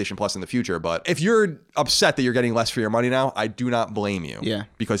plans for PlayStation Plus in the future. But if you're upset that you're getting less for your money now, I do not blame you. Yeah.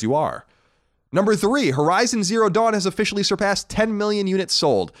 Because you are. Number 3, Horizon Zero Dawn has officially surpassed 10 million units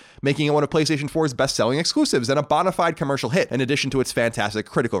sold, making it one of PlayStation 4's best-selling exclusives and a bona fide commercial hit, in addition to its fantastic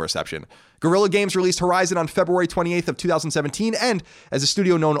critical reception. Guerrilla Games released Horizon on February 28th of 2017, and as a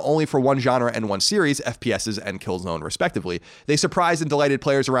studio known only for one genre and one series, FPSs and Killzone respectively, they surprised and delighted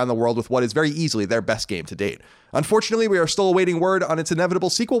players around the world with what is very easily their best game to date. Unfortunately, we are still awaiting word on its inevitable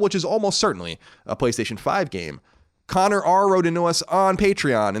sequel, which is almost certainly a PlayStation 5 game. Connor R. wrote into us on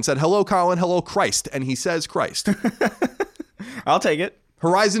Patreon and said, "Hello, Colin. Hello, Christ." And he says Christ. I'll take it.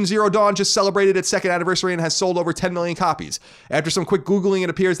 Horizon Zero Dawn just celebrated its second anniversary and has sold over 10 million copies. After some quick Googling, it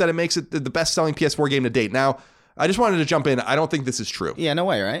appears that it makes it the best-selling PS4 game to date. Now, I just wanted to jump in. I don't think this is true. Yeah, no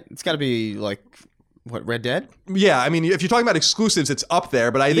way, right? It's got to be like, what, Red Dead? Yeah, I mean, if you're talking about exclusives, it's up there,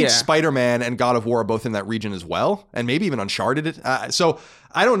 but I think Spider-Man and God of War are both in that region as well, and maybe even Uncharted. So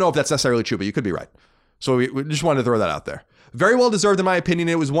I don't know if that's necessarily true, but you could be right. So we just wanted to throw that out there. Very well deserved in my opinion.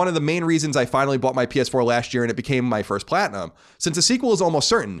 It was one of the main reasons I finally bought my PS4 last year and it became my first platinum. Since a sequel is almost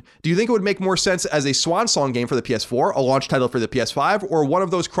certain, do you think it would make more sense as a swan song game for the PS4, a launch title for the PS5, or one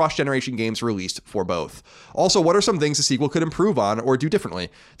of those cross-generation games released for both? Also, what are some things the sequel could improve on or do differently?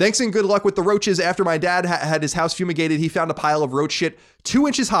 Thanks and good luck with the roaches. After my dad had his house fumigated, he found a pile of roach shit 2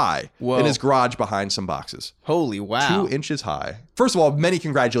 inches high in his garage behind some boxes. Holy wow. 2 inches high. First of all, many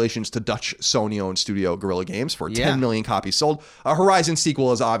congratulations to Dutch Sony-owned studio Guerrilla Games for 10 million copies sold. A Horizon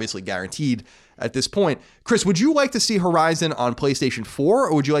sequel is obviously guaranteed at this point. Chris, would you like to see Horizon on PlayStation 4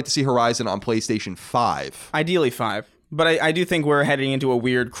 or would you like to see Horizon on PlayStation 5? Ideally 5. But I do think we're heading into a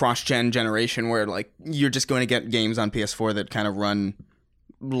weird cross-gen generation where like you're just going to get games on PS4 that kind of run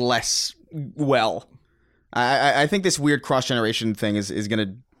less well. I think this weird cross-generation thing is going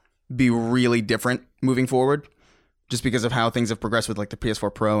to be really different moving forward just because of how things have progressed with like the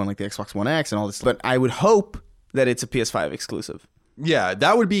PS4 Pro and like the Xbox One X and all this. But I would hope that it's a PS5 exclusive. Yeah,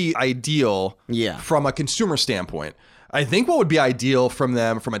 that would be ideal from a consumer standpoint. I think what would be ideal from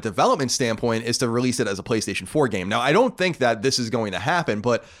them from a development standpoint is to release it as a PlayStation 4 game. Now, I don't think that this is going to happen,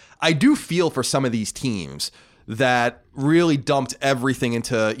 but I do feel for some of these teams that really dumped everything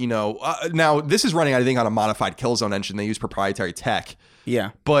into, now this is running, I think, on a modified Killzone engine. They use proprietary tech.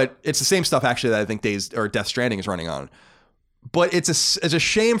 Yeah. But it's the same stuff, actually, that I think Death Stranding is running on. But it's a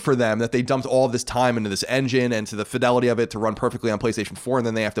shame for them that they dumped all this time into this engine and to the fidelity of it to run perfectly on PlayStation 4, and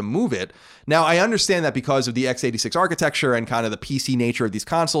then they have to move it. Now, I understand that because of the x86 architecture and kind of the PC nature of these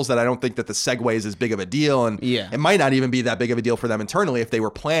consoles, that I don't think that the segue is as big of a deal, and it might not even be that big of a deal for them internally if they were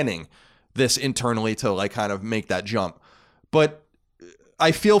planning this internally to like kind of make that jump. But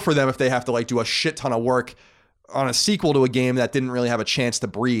I feel for them if they have to like do a shit ton of work on a sequel to a game that didn't really have a chance to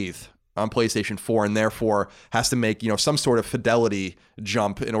breathe on PlayStation 4 and therefore has to make, some sort of fidelity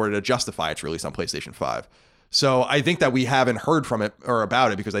jump in order to justify its release on PlayStation 5. So I think that we haven't heard from it or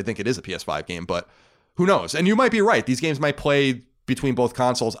about it because I think it is a PS5 game, but who knows? And you might be right. These games might play between both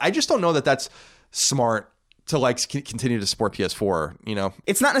consoles. I just don't know that that's smart to like continue to support PS4,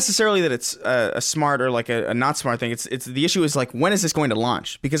 It's not necessarily that it's a smart or like a not smart thing. It's the issue is like, when is this going to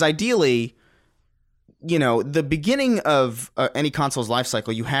launch? Because ideally, the beginning of any console's life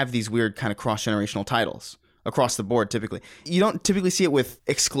cycle, you have these weird kind of cross-generational titles across the board typically. You don't typically see it with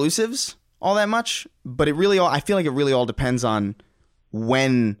exclusives all that much, but I feel like it really all depends on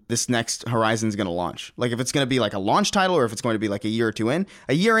when this next Horizon is going to launch. Like if it's going to be like a launch title or if it's going to be like a year or two in.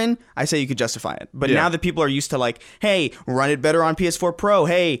 A year in, I say you could justify it. But now that people are used to like, hey, run it better on PS4 Pro.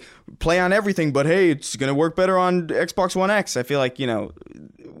 Hey, play on everything, but hey, it's going to work better on Xbox One X. I feel like,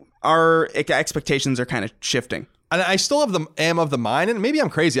 our expectations are kind of shifting. And I still am of the mind, and maybe I'm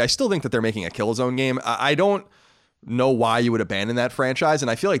crazy, I still think that they're making a Killzone game. I don't know why you would abandon that franchise,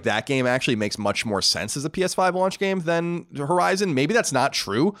 and I feel like that game actually makes much more sense as a PS5 launch game than Horizon. Maybe that's not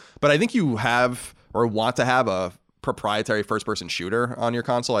true, but I think you have or want to have a proprietary first-person shooter on your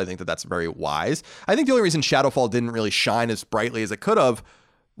console. I think that that's very wise. I think the only reason Shadowfall didn't really shine as brightly as it could have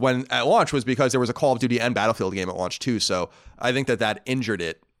when at launch was because there was a Call of Duty and Battlefield game at launch too, so I think that injured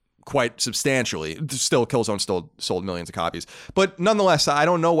it quite substantially. Still, Killzone still sold millions of copies. But nonetheless, I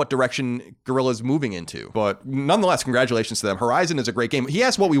don't know what direction Guerrilla's moving into. But nonetheless, congratulations to them. Horizon is a great game. He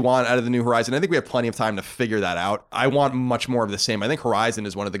asked what we want out of the new Horizon. I think we have plenty of time to figure that out. I want much more of the same. I think Horizon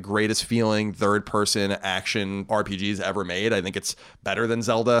is one of the greatest feeling third-person action RPGs ever made. I think it's better than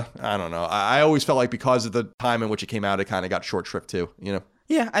Zelda. I don't know. I always felt like because of the time in which it came out, it kind of got short shrift too,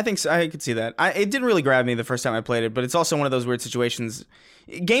 Yeah, I think so. I could see that. It didn't really grab me the first time I played it, but it's also one of those weird situations.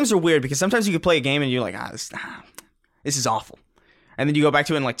 Games are weird because sometimes you could play a game and you're like, this is awful. And then you go back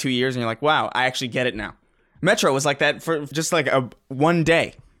to it in like 2 years and you're like, wow, I actually get it now. Metro was like that for just like one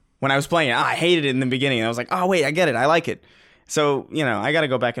day when I was playing it. I hated it in the beginning. And I was like, oh, wait, I get it. I like it. So, I got to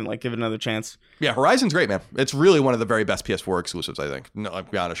go back and like give it another chance. Yeah, Horizon's great, man. It's really one of the very best PS4 exclusives, I think. No,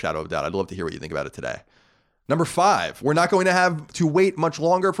 beyond a shadow of a doubt. I'd love to hear what you think about it today. Number 5, we're not going to have to wait much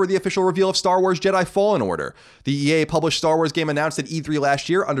longer for the official reveal of Star Wars Jedi Fallen Order. The EA published Star Wars game announced at E3 last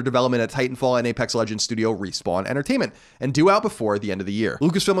year under development at Titanfall and Apex Legends studio Respawn Entertainment and due out before the end of the year.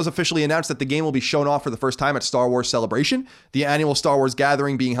 Lucasfilm has officially announced that the game will be shown off for the first time at Star Wars Celebration, the annual Star Wars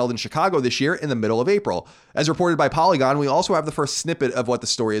gathering being held in Chicago this year in the middle of April. As reported by Polygon, we also have the first snippet of what the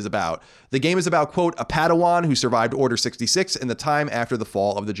story is about. The game is about, quote, a Padawan who survived Order 66 in the time after the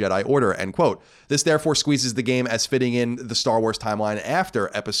fall of the Jedi Order, end quote. This therefore squeezes the game as fitting in the Star Wars timeline after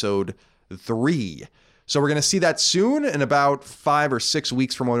Episode 3. So we're going to see that soon in about 5 or 6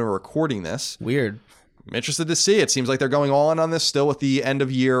 weeks from when we're recording this. Weird. I'm interested to see. It seems like they're going all in on this still with the end of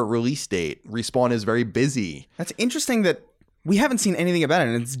year release date. Respawn is very busy. That's interesting that we haven't seen anything about it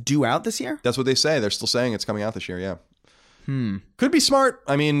and it's due out this year? That's what they say. They're still saying it's coming out this year, yeah. Could be smart.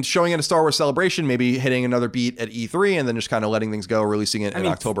 I mean, showing it at Star Wars Celebration, maybe hitting another beat at E3 and then just kind of letting things go, releasing it in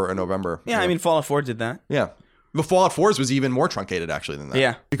October or November. Yeah, I mean, Fallout 4 did that. Yeah. The Fallout 4's was even more truncated, actually, than that.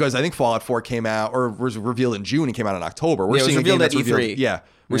 Yeah. Because I think Fallout 4 came out, or was revealed in June and came out in October. It was revealed at E3.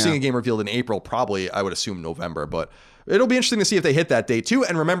 We're seeing a game revealed in April, probably, I would assume, November. But it'll be interesting to see if they hit that date, too.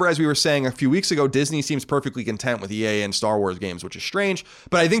 And remember, as we were saying a few weeks ago, Disney seems perfectly content with EA and Star Wars games, which is strange.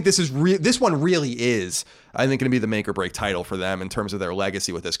 But I think this one really is, I think, going to be the make or break title for them in terms of their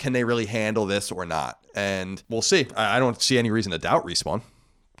legacy with this. Can they really handle this or not? And we'll see. I don't see any reason to doubt Respawn.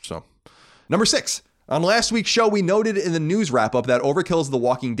 So, number 6. On last week's show, we noted in the news wrap-up that Overkill's The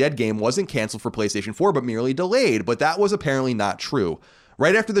Walking Dead game wasn't canceled for PlayStation 4, but merely delayed, but that was apparently not true.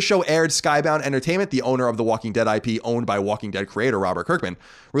 Right after the show aired, Skybound Entertainment, the owner of the Walking Dead IP owned by Walking Dead creator Robert Kirkman,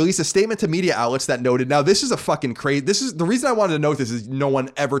 released a statement to media outlets that noted, now this is a fucking crazy, this is the reason I wanted to note this is no one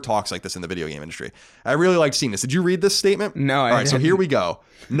ever talks like this in the video game industry. I really liked seeing this. Did you read this statement? No, All right, so here we go.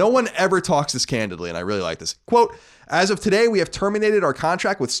 No one ever talks this candidly, and I really like this. Quote, as of today, we have terminated our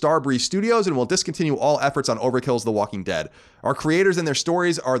contract with Starbreeze Studios and will discontinue all efforts on Overkill's The Walking Dead. Our creators and their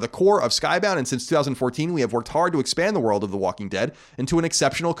stories are the core of Skybound, and since 2014, we have worked hard to expand the world of The Walking Dead into an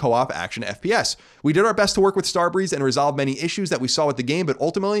exceptional co-op action FPS. We did our best to work with Starbreeze and resolve many issues that we saw with the game, but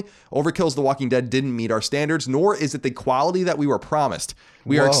ultimately, Overkill's The Walking Dead didn't meet our standards, nor is it the quality that we were promised.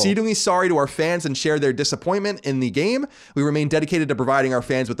 We are exceedingly sorry to our fans and share their disappointment in the game. We remain dedicated to providing our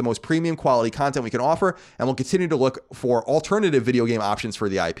fans with the most premium quality content we can offer, and will continue to look for alternative video game options for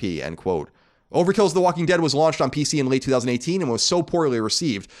the IP, end quote. Overkill's The Walking Dead was launched on PC in late 2018 and was so poorly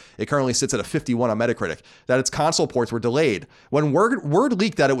received, it currently sits at a 51 on Metacritic, that its console ports were delayed. When word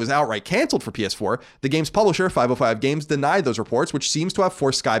leaked that it was outright canceled for PS4, the game's publisher, 505 Games, denied those reports, which seems to have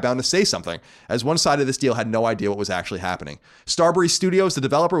forced Skybound to say something, as one side of this deal had no idea what was actually happening. Starbreeze Studios, the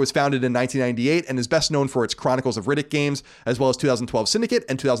developer, was founded in 1998 and is best known for its Chronicles of Riddick games, as well as 2012 Syndicate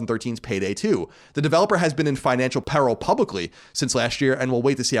and 2013's Payday 2. The developer has been in financial peril publicly since last year, and we'll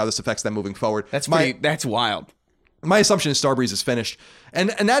wait to see how this affects them moving forward. That's wild. My assumption is Starbreeze is finished. And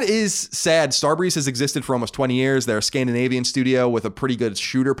that is sad. Starbreeze has existed for almost 20 years. They're a Scandinavian studio with a pretty good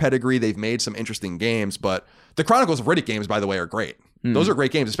shooter pedigree. They've made some interesting games, but the Chronicles of Riddick games, by the way, are great. Those are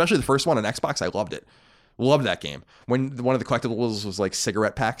great games, especially the first one on Xbox. I loved it. Loved that game. When one of the collectibles was like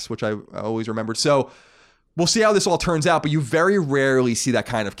cigarette packs, which I always remembered. So we'll see how this all turns out, but you very rarely see that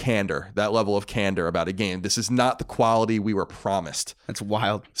kind of candor, that level of candor about a game. This is not the quality we were promised. That's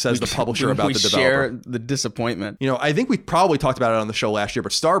wild. Says the publisher about the developer. We share the disappointment. You know, I think we probably talked about it on the show last year,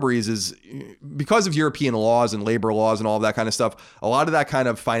 but Starbreeze is, because of European laws and labor laws and all of that kind of stuff, a lot of that kind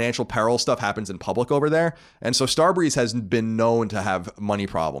of financial peril stuff happens in public over there. And so Starbreeze has been known to have money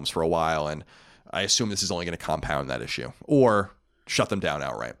problems for a while, and I assume this is only going to compound that issue or shut them down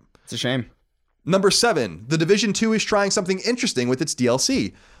outright. It's a shame. Number 7, The Division 2 is trying something interesting with its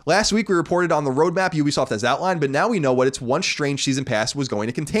DLC. Last week, we reported on the roadmap Ubisoft has outlined, but now we know what its once strange season pass was going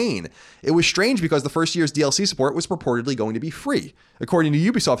to contain. It was strange because the first year's DLC support was purportedly going to be free. According to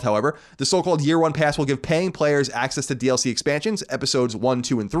Ubisoft, however, the so-called Year 1 pass will give paying players access to DLC expansions, episodes 1,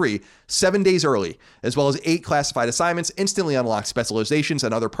 2, and 3, 7 days early, as well as 8 classified assignments, instantly unlocked specializations,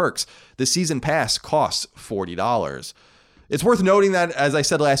 and other perks. The season pass costs $40. It's worth noting that, as I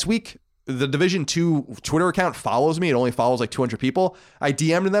said last week, the Division 2 Twitter account follows me. It only follows like 200 people. I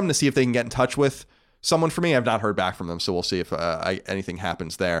DM'd them to see if they can get in touch with someone for me. I've not heard back from them, so we'll see if anything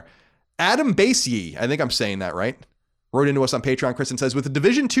happens there. Adam Basey, I think I'm saying that right, wrote into us on Patreon. Kristen says, with the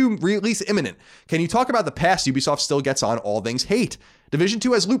Division 2 release imminent, can you talk about the pass Ubisoft still gets on All Things Hate? Division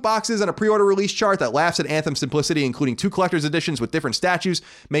 2 has loot boxes and a pre-order release chart that laughs at Anthem's simplicity, including 2 collector's editions with different statues,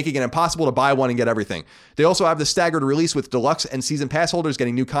 making it impossible to buy one and get everything. They also have the staggered release with deluxe and season pass holders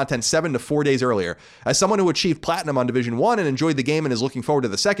getting new content 7 to 4 days earlier. As someone who achieved platinum on Division 1 and enjoyed the game and is looking forward to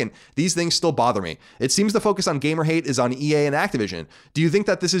the second, these things still bother me. It seems the focus on gamer hate is on EA and Activision. Do you think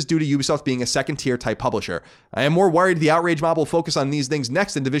that this is due to Ubisoft being a second-tier type publisher? I am more worried the outrage mob will focus on these things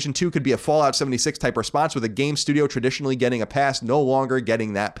next, and Division 2 could be a Fallout 76 type response with a game studio traditionally getting a pass no longer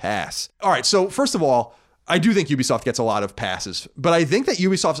getting that pass. All right, so first of all, I do think Ubisoft gets a lot of passes, but I think that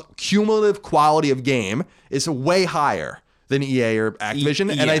Ubisoft's cumulative quality of game is way higher than EA or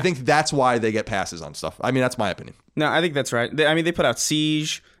Activision, and I think that's why they get passes on stuff. I mean, that's my opinion. No, I think that's right. They put out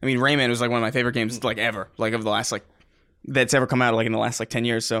Siege. I mean, Rayman was like one of my favorite games like ever, like of the last that's ever come out like in the last 10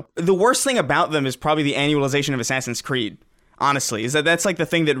 years. So the worst thing about them is probably the annualization of Assassin's Creed. Honestly, is that's like the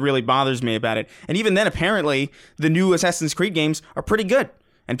thing that really bothers me about it. And even then, apparently, the new Assassin's Creed games are pretty good.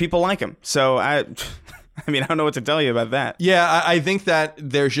 And people like them. So, I mean, I don't know what to tell you about that. Yeah, I think that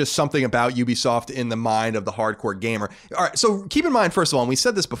there's just something about Ubisoft in the mind of the hardcore gamer. All right, so keep in mind, first of all, and we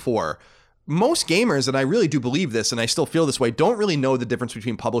said this before, most gamers, and I really do believe this, and I still feel this way, don't really know the difference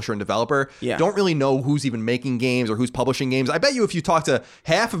between publisher and developer. Yeah. Don't really know who's even making games or who's publishing games. I bet you if you talk to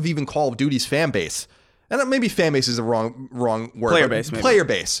half of even Call of Duty's fan base, and maybe fan base is a wrong word. Player base, maybe. Player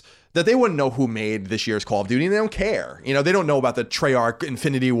base. That they wouldn't know who made this year's Call of Duty, and they don't care. You know, they don't know about the Treyarch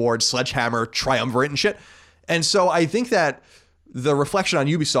Infinity Ward, Sledgehammer, Triumvirate and shit. And so I think that the reflection on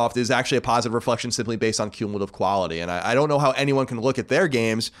Ubisoft is actually a positive reflection simply based on cumulative quality. And I don't know how anyone can look at their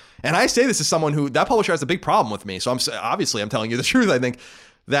games. And I say this as someone who, that publisher has a big problem with me. So I'm telling you the truth. I think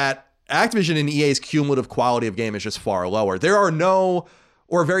that Activision and EA's cumulative quality of game is just far lower. There are no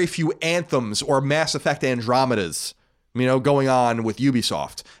or very few Anthems or Mass Effect Andromedas, you know, going on with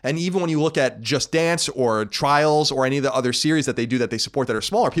Ubisoft. And even when you look at Just Dance or Trials or any of the other series that they do that they support that are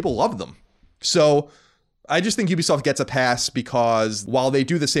smaller, people love them. So I just think Ubisoft gets a pass because while they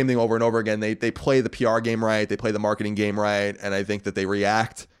do the same thing over and over again, they play the PR game right, they play the marketing game right, and I think that they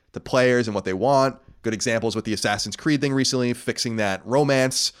react to players and what they want. Good examples with the Assassin's Creed thing recently, fixing that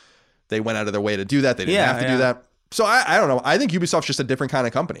romance. They went out of their way to do that. They didn't have to do that. So I don't know. I think Ubisoft's just a different kind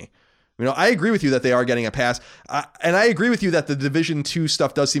of company. You know, I agree with you that they are getting a pass. And I agree with you that the Division 2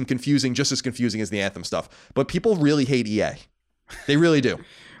 stuff does seem confusing, just as confusing as the Anthem stuff. But people really hate EA. They really do.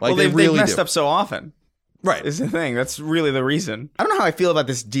 Like, well, they've messed up so often. Right. Is the thing. That's really the reason. I don't know how I feel about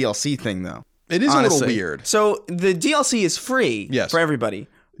this DLC thing, though. It is honestly a little weird. So the DLC is free for everybody.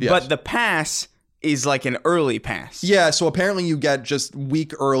 Yes. But the pass is like an early pass. Yeah, so apparently you get just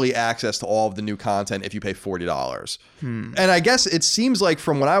week early access to all of the new content if you pay $40. And I guess it seems like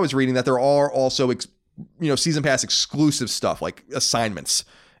from what I was reading that there are also season pass exclusive stuff like assignments,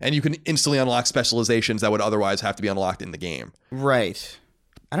 and you can instantly unlock specializations that would otherwise have to be unlocked in the game. Right.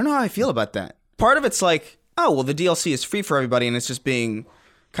 I don't know how I feel about that. Part of it's like, oh, well, the DLC is free for everybody and it's just being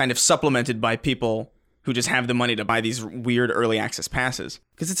kind of supplemented by people who just have the money to buy these weird early access passes.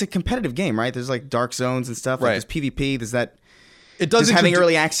 Because it's a competitive game, right? There's like dark zones and stuff. Like there's PvP. There's that. Does having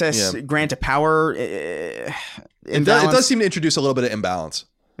early access grant a power it does seem to introduce a little bit of imbalance.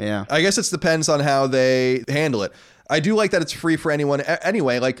 Yeah. I guess it depends on how they handle it. I do like that it's free for anyone.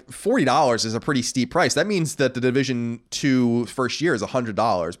 Anyway, like $40 is a pretty steep price. That means that the Division 2 first year is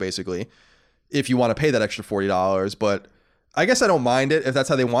 $100, basically, if you want to pay that extra $40. But I guess I don't mind it if that's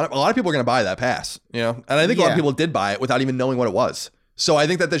how they want it. A lot of people are going to buy that pass, you know? And I think a lot of people did buy it without even knowing what it was. So I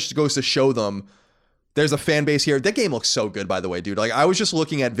think that this goes to show them there's a fan base here. That game looks so good, by the way, dude. Like, I was just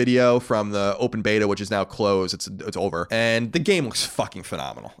looking at video from the open beta, which is now closed. It's over. And the game looks fucking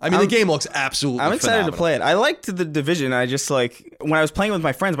phenomenal. I mean, the game looks absolutely phenomenal. I'm excited to play it. I liked the Division. I just like, when I was playing with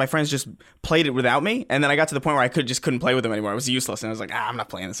my friends just played it without me. And then I got to the point where I couldn't play with them anymore. It was useless. And I was like, I'm not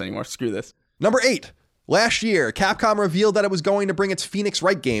playing this anymore. Screw this. Number 8. Last year, Capcom revealed that it was going to bring its Phoenix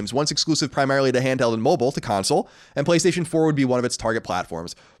Wright games, once exclusive primarily to handheld and mobile, to console, and PlayStation 4 would be one of its target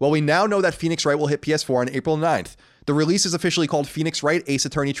platforms. Well, we now know that Phoenix Wright will hit PS4 on April 9th. The release is officially called Phoenix Wright Ace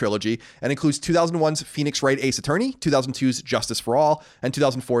Attorney Trilogy and includes 2001's Phoenix Wright Ace Attorney, 2002's Justice for All, and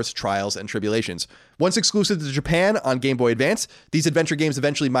 2004's Trials and Tribulations. Once exclusive to Japan on Game Boy Advance, these adventure games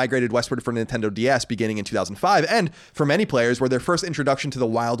eventually migrated westward for Nintendo DS beginning in 2005, and for many players were their first introduction to the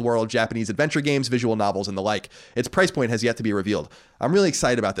wild world Japanese adventure games, visual novels, and the like. Its price point has yet to be revealed. I'm really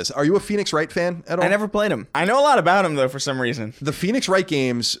excited about this. Are you a Phoenix Wright fan at all? I never played him. I know a lot about him, though, for some reason. The Phoenix Wright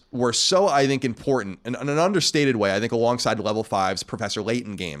games were so, I think, important, and in an understated way, I think, alongside Level 5's Professor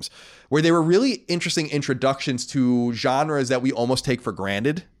Layton games, where they were really interesting introductions to genres that we almost take for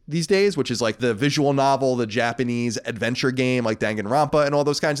granted these days, which is like the visual novel, the Japanese adventure game like Danganronpa and all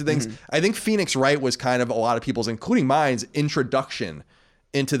those kinds of things. I think Phoenix Wright was kind of a lot of people's, including mine's, introduction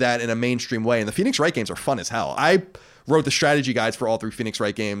into that in a mainstream way. And the Phoenix Wright games are fun as hell. I wrote the strategy guides for all 3 Phoenix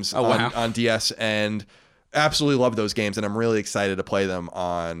Wright games on DS and absolutely love those games, and I'm really excited to play them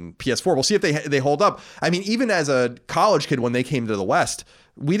on PS4. We'll see if they hold up. I mean, even as a college kid when they came to the West,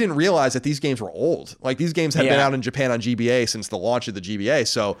 we didn't realize that these games were old. Like, these games had been out in Japan on GBA since the launch of the GBA.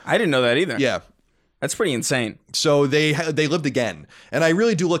 So I didn't know that either. Yeah. That's pretty insane. So they lived again. And I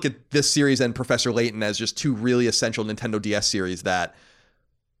really do look at this series and Professor Layton as just 2 really essential Nintendo DS series that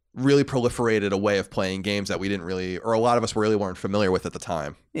really proliferated a way of playing games that we didn't really, or a lot of us really weren't familiar with at the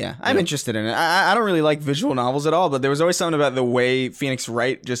time. Yeah, I'm interested in it. I don't really like visual novels at all, but there was always something about the way Phoenix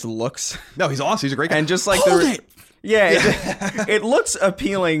Wright just looks. No, he's awesome. He's a great guy. And just like it looks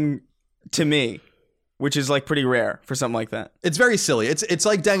appealing to me, which is like pretty rare for something like that. It's very silly. It's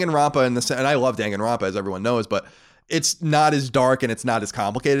like Danganronpa and I love Danganronpa, as everyone knows, but it's not as dark and it's not as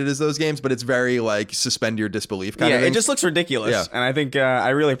complicated as those games, but it's very like suspend your disbelief kind of thing. It just looks ridiculous. Yeah. And I think I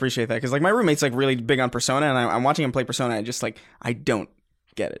really appreciate that because like my roommate's like really big on Persona, and I'm watching him play Persona, and just like I don't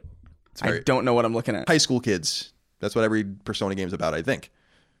get it. I don't know what I'm looking at. High school kids. That's what every Persona game's about, I think.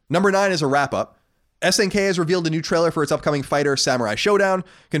 Number 9 is a wrap up. SNK has revealed a new trailer for its upcoming fighter, Samurai Showdown,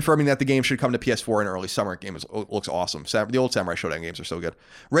 confirming that the game should come to PS4 in early summer. The game looks awesome. The old Samurai Showdown games are so good.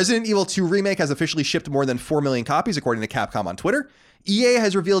 Resident Evil 2 Remake has officially shipped more than 4 million copies, according to Capcom on Twitter. EA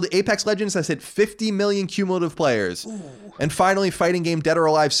has revealed Apex Legends has hit 50 million cumulative players. Ooh. And finally, fighting game Dead or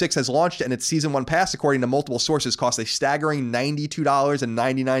Alive 6 has launched, and its Season 1 pass, according to multiple sources, costs a staggering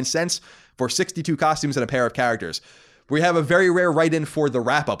 $92.99 for 62 costumes and a pair of characters. We have a very rare write-in for the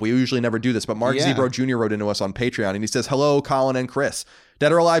wrap-up. We usually never do this, but Mark Zebro Jr. wrote into us on Patreon, and he says, "Hello, Colin and Chris.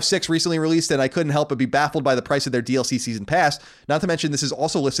 Dead or Alive 6 recently released, and I couldn't help but be baffled by the price of their DLC Season Pass. Not to mention, this is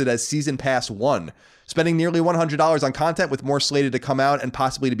also listed as Season Pass 1. Spending nearly $100 on content with more slated to come out and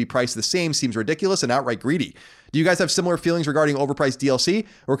possibly to be priced the same seems ridiculous and outright greedy. Do you guys have similar feelings regarding overpriced DLC,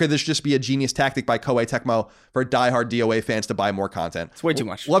 or could this just be a genius tactic by Koei Tecmo for diehard DOA fans to buy more content? It's way too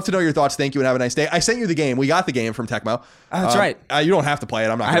much. Love to know your thoughts. Thank you and have a nice day. I sent you the game. We got the game from Tecmo. That's right. You don't have to play it.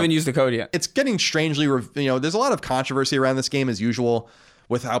 I haven't used the code yet. It's getting strangely, there's a lot of controversy around this game as usual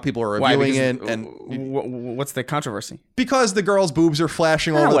with how people are reviewing it. And what's the controversy? Because the girls' boobs are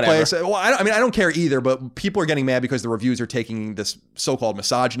flashing all over the whatever. place. Well, I don't care either, but people are getting mad because the reviews are taking this so-called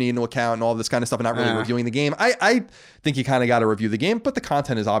misogyny into account and all this kind of stuff and not really reviewing the game. I think you kind of got to review the game, but the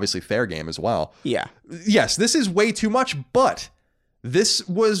content is obviously fair game as well. Yeah. Yes, this is way too much, but this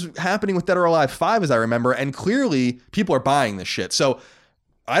was happening with Dead or Alive 5, as I remember, and clearly people are buying this shit. So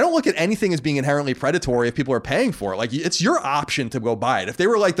I don't look at anything as being inherently predatory if people are paying for it. Like, it's your option to go buy it. If they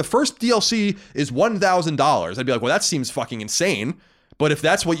were like, the first DLC is $1,000, I'd be like, well, that seems fucking insane. But if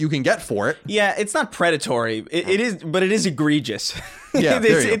that's what you can get for it. Yeah, it's not predatory. It is, but it is egregious. Yeah,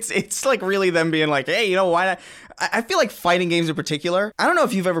 it's like really them being like, hey, why not? I feel like fighting games in particular. I don't know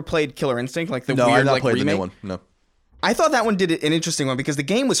if you've ever played Killer Instinct, like the No, weird I've not like played remake. the new one. No. I thought that one did an interesting one because the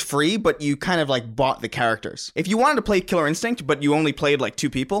game was free, but you kind of like bought the characters. If you wanted to play Killer Instinct, but you only played like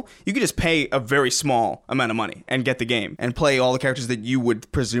 2 people, you could just pay a very small amount of money and get the game and play all the characters that you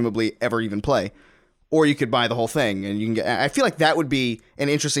would presumably ever even play. Or you could buy the whole thing and you can get. I feel like that would be an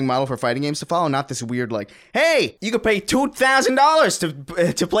interesting model for fighting games to follow, not this weird like, hey, you could pay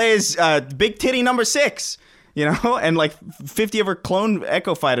 $2,000 to play as Big Titty number 6. And like 50 of her clone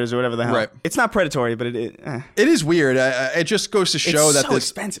Echo Fighters or whatever the hell. Right. It's not predatory, but it is weird. It just goes to show it's that so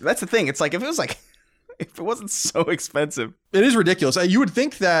expensive. That's the thing. It's like if it wasn't so expensive. It is ridiculous. You would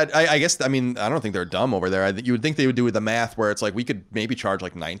think that, I don't think they're dumb over there. You would think they would do the math where it's like, we could maybe charge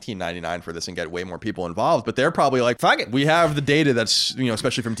like $19.99 for this and get way more people involved. But they're probably like, fuck it. We have the data that's,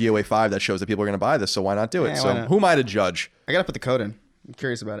 especially from DOA 5 that shows that people are going to buy this. So why not do it? Yeah, so who am I to judge? I got to put the code in. I'm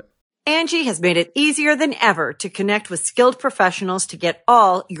curious about it. Angie has made it easier than ever to connect with skilled professionals to get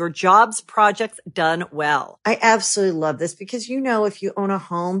all your jobs projects done well. I absolutely love this because, if you own a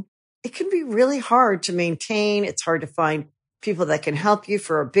home, it can be really hard to maintain. It's hard to find people that can help you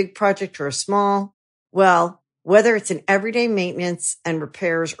for a big project or a small. Well, whether it's in everyday maintenance and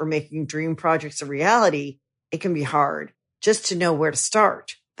repairs or making dream projects a reality, it can be hard just to know where to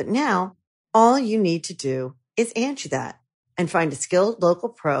start. But now all you need to do is Angie that and find a skilled local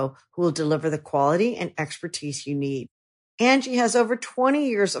pro who will deliver the quality and expertise you need. Angie has over 20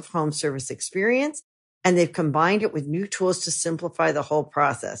 years of home service experience, and they've combined it with new tools to simplify the whole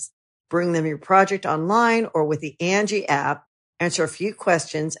process. Bring them your project online or with the Angie app, answer a few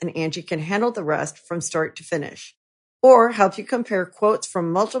questions, and Angie can handle the rest from start to finish. Or help you compare quotes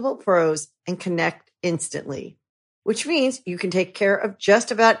from multiple pros and connect instantly, which means you can take care of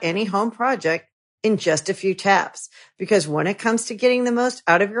just about any home project in just a few taps. Because when it comes to getting the most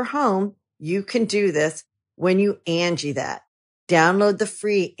out of your home, you can do this when you Angie that. Download the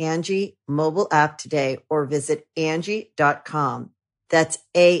free Angie mobile app today or visit Angie.com. That's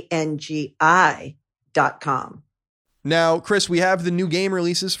ANGI.com. Now, Chris, we have the new game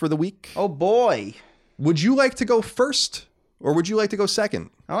releases for the week. Oh, boy. Would you like to go first or would you like to go second?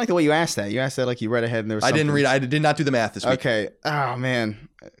 I don't like the way you asked that. You asked that like you read ahead and there was something. I didn't read. I did not do the math this week. Okay. Oh, man.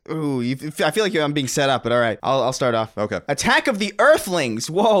 Ooh, I feel like I'm being set up, but all right. I'll start off. Okay. Attack of the Earthlings.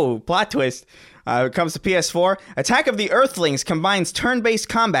 Whoa, plot twist. It comes to PS4. Attack of the Earthlings combines turn-based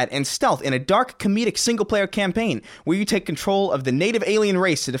combat and stealth in a dark, comedic single-player campaign where you take control of the native alien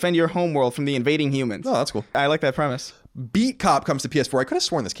race to defend your homeworld from the invading humans. Oh, that's cool. I like that premise. Beat Cop comes to PS4. I could have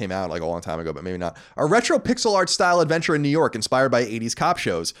sworn this came out like a long time ago, but maybe not. A retro pixel art style adventure in New York inspired by 80s cop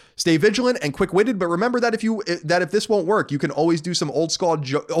shows. Stay vigilant and quick-witted, but remember that if this won't work, you can always do some old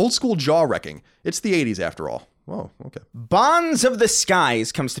school jaw wrecking. It's the 80s after all. Whoa, okay. Bonds of the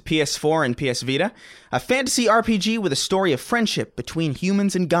Skies comes to PS4 and PS Vita. A fantasy RPG with a story of friendship between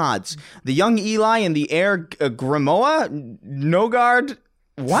humans and gods. The young Eli and the heir Grimoa? Nogard?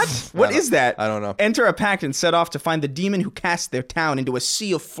 What? What is that? I don't know. Enter a pact and set off to find the demon who cast their town into a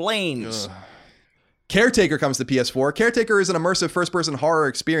sea of flames. Caretaker comes to PS4. Caretaker is an immersive first-person horror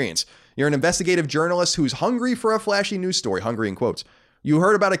experience. You're an investigative journalist who's hungry for a flashy news story. Hungry in quotes. You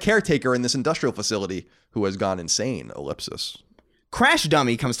heard about a caretaker in this industrial facility who has gone insane. Ellipsis. Crash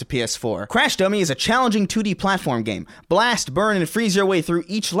Dummy comes to PS4. Crash Dummy is a challenging 2D platform game. Blast, burn, and freeze your way through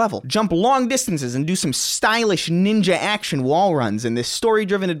each level. Jump long distances and do some stylish ninja action wall runs in this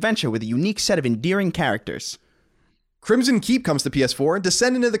story-driven adventure with a unique set of endearing characters. Crimson Keep comes to PS4.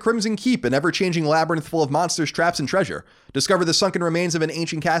 Descend into the Crimson Keep, an ever-changing labyrinth full of monsters, traps, and treasure. Discover the sunken remains of an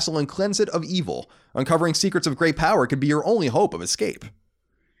ancient castle and cleanse it of evil. Uncovering secrets of great power could be your only hope of escape.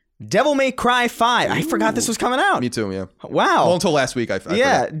 Devil May Cry 5. I forgot this was coming out. Me too, yeah. Wow. Well, until last week, I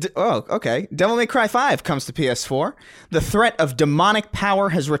forgot. Okay. Devil May Cry 5 comes to PS4. The threat of demonic power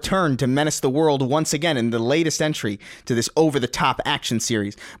has returned to menace the world once again in the latest entry to this over-the-top action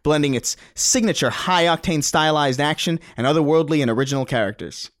series, blending its signature high-octane stylized action and otherworldly and original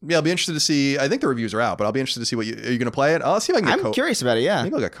characters. Yeah, I'll be interested to see. I think the reviews are out, but I'll be interested to see what are you going to play it? I'll see if I can get I'm curious about it, yeah.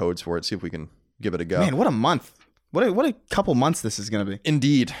 Maybe I'll get codes for it, see if we can give it a go. Man, what a month. What a couple months this is going to be.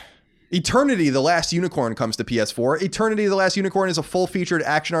 Indeed. Eternity, the Last Unicorn comes to PS4. Eternity, the Last Unicorn is a full-featured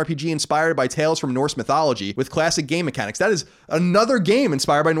action RPG inspired by tales from Norse mythology with classic game mechanics. That is another game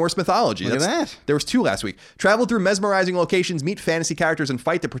inspired by Norse mythology. Look at that. There was 2 last week. Travel through mesmerizing locations, meet fantasy characters, and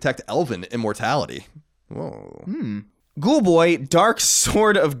fight to protect elven immortality. Whoa. Ghoul Boy Dark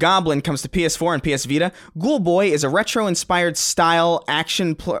Sword of Goblin comes to PS4 and PS Vita. Ghoul Boy is a retro-inspired style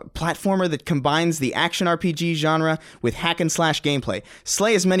action platformer that combines the action RPG genre with hack-and-slash gameplay.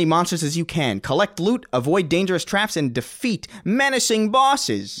 Slay as many monsters as you can, collect loot, avoid dangerous traps, and defeat menacing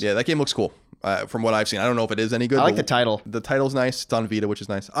bosses. Yeah, that game looks cool. From what I've seen. I don't know if it is any good. I like the title. The title's nice. It's on Vita, which is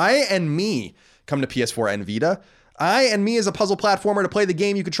nice. I and Me come to PS4 and Vita. I and Me is a puzzle platformer. To play the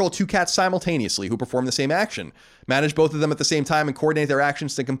game, you control 2 cats simultaneously who perform the same action. Manage both of them at the same time and coordinate their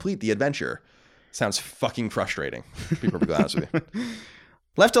actions to complete the adventure. Sounds fucking frustrating, to be perfectly honest with you.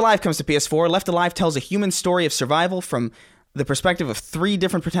 Left Alive comes to PS4. Left Alive tells a human story of survival from the perspective of 3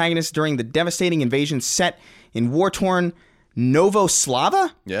 different protagonists during the devastating invasion set in war-torn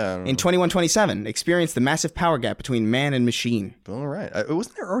Novoslava? Yeah. In 2127. Experience the massive power gap between man and machine. All right.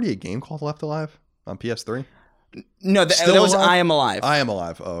 Wasn't there already a game called Left Alive on PS3? No, that was I Am Alive. I Am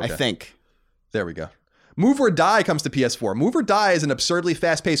Alive. Oh, okay. I think. There we go. Move or Die comes to PS4. Move or Die is an absurdly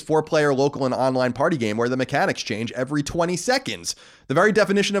fast-paced 4-player local and online party game where the mechanics change every 20 seconds. The very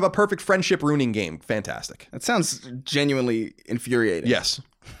definition of a perfect friendship-ruining game. Fantastic. That sounds genuinely infuriating. Yes.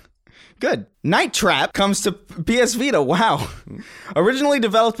 Good. Night Trap comes to PS Vita. Wow. Originally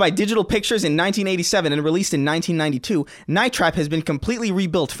developed by Digital Pictures in 1987 and released in 1992, Night Trap has been completely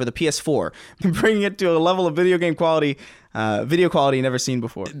rebuilt for the PS4, bringing it to a level of video quality never seen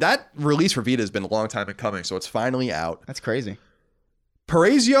before. That release for Vita has been a long time in coming, so it's finally out. That's crazy.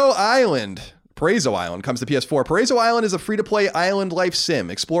 Paraiso Island comes to PS4. Paraiso Island is a free-to-play island life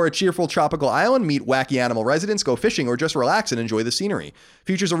sim. Explore a cheerful tropical island, meet wacky animal residents, go fishing, or just relax and enjoy the scenery.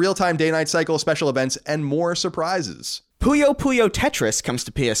 Features a real-time day-night cycle, special events, and more surprises. Puyo Puyo Tetris comes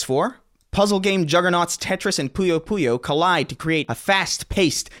to PS4. Puzzle game juggernauts Tetris and Puyo Puyo collide to create a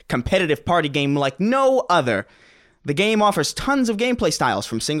fast-paced, competitive party game like no other. The game offers tons of gameplay styles,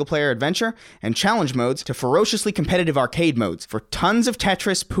 from single-player adventure and challenge modes to ferociously competitive arcade modes, for tons of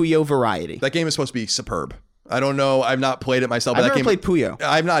Tetris Puyo variety. That game is supposed to be superb. I don't know. I've not played it myself. I've never played Puyo.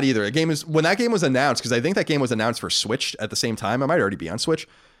 I've not either. When that game was announced, because I think that game was announced for Switch at the same time. I might already be on Switch.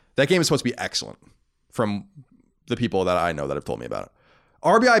 That game is supposed to be excellent from the people that I know that have told me about it.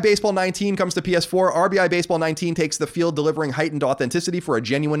 RBI Baseball 19 comes to PS4. RBI Baseball 19 takes the field, delivering heightened authenticity for a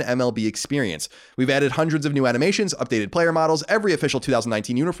genuine MLB experience. We've added hundreds of new animations, updated player models, every official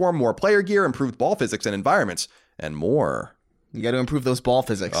 2019 uniform, more player gear, improved ball physics and environments, and more. You got to improve those ball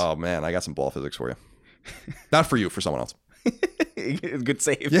physics. Oh, man, I got some ball physics for you. Not for you, for someone else. Good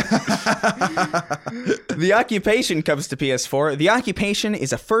save. Yeah. The Occupation comes to PS4. The Occupation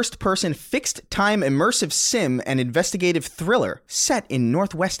is a first-person, fixed-time immersive sim and investigative thriller set in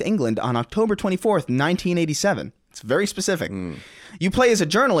Northwest England on October 24th, 1987. It's very specific. You play as a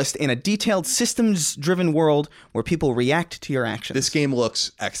journalist in a detailed, systems-driven world where people react to your actions. This game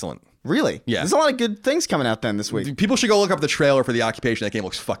looks excellent. Really? Yeah. There's a lot of good things coming out then this week. People should go look up the trailer for The Occupation. That game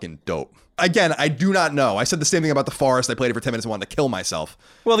looks fucking dope. Again, I do not know. I said the same thing about The Forest. I played it for 10 minutes and wanted to kill myself.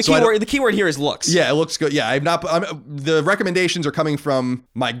 Well, the keyword here is looks. Yeah, it looks good. Yeah, the recommendations are coming from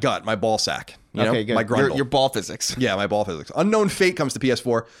my gut, my ball sack. Okay, good. My grundle. Your ball physics. Yeah, my ball physics. Unknown Fate comes to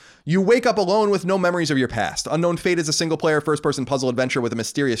PS4. You wake up alone with no memories of your past. Unknown Fate is a single-player, first-person puzzle adventure with a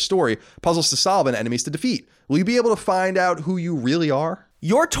mysterious story, puzzles to solve, and enemies to defeat. Will you be able to find out who you really are?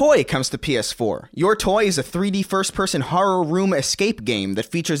 Your Toy comes to PS4. Your Toy is a 3D first-person horror room escape game that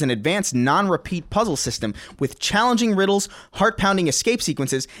features an advanced non-repeat puzzle system with challenging riddles, heart-pounding escape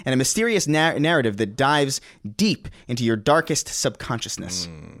sequences, and a mysterious narrative that dives deep into your darkest subconsciousness.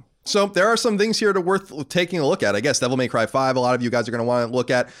 So there are some things here worth taking a look at. I guess Devil May Cry 5, a lot of you guys are going to want to look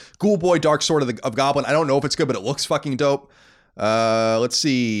at. Ghoul Boy Dark Sword of Goblin. I don't know if it's good, but it looks fucking dope. Let's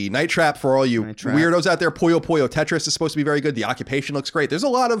see. Night Trap for all you weirdos out there. Puyo Puyo Tetris is supposed to be very good. The Occupation looks great. There's a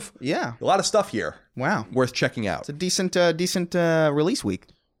lot of stuff here. Wow, worth checking out. It's a decent release week.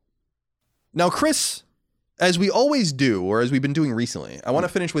 Now, Chris, As we always do, or as we've been doing recently, I want to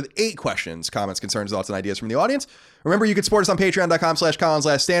finish with 8 questions, comments, concerns, thoughts, and ideas from the audience. Remember, you can support us on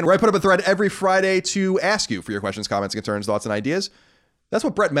patreon.com/ColinsLastStand, where I put up a thread every Friday to ask you for your questions, comments, concerns, thoughts, and ideas. That's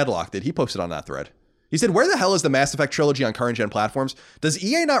what Brett Medlock did. He posted on that thread. He said, where the hell is the Mass Effect trilogy on current-gen platforms? Does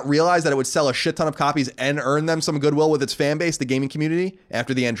EA not realize that it would sell a shit ton of copies and earn them some goodwill with its fan base, the gaming community,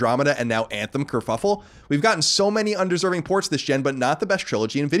 after the Andromeda and now Anthem kerfuffle? We've gotten so many undeserving ports this gen, but not the best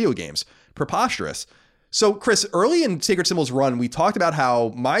trilogy in video games. Preposterous. So, Chris, early in Sacred Symbol's run, we talked about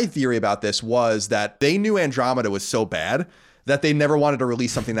how my theory about this was that they knew Andromeda was so bad that they never wanted to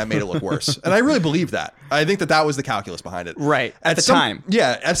release something that made it look worse. And I really believe that. I think that that was the calculus behind it. Right. At the time.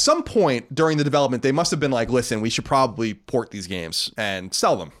 Yeah. At some point during the development, they must have been like, listen, we should probably port these games and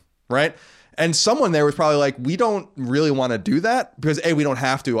sell them. Right. And someone there was probably like, we don't really want to do that because A, we don't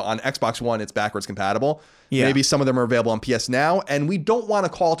have to. On Xbox One, it's backwards compatible. Yeah. Maybe some of them are available on PS Now. And we don't want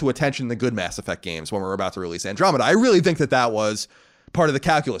to call to attention the good Mass Effect games when we're about to release Andromeda. I really think that that was part of the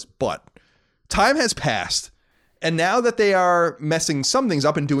calculus. But time has passed. And now that they are messing some things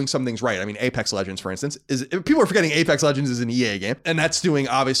up and doing some things right, I mean, Apex Legends, for instance, people are forgetting Apex Legends is an EA game, and that's doing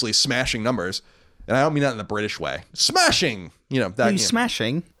obviously smashing numbers. And I don't mean that in the British way. Smashing, that.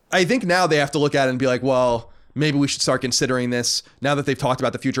 Smashing. I think now they have to look at it and be like, well, maybe we should start considering this now that they've talked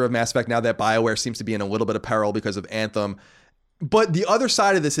about the future of Mass Effect. Now that BioWare seems to be in a little bit of peril because of Anthem. But the other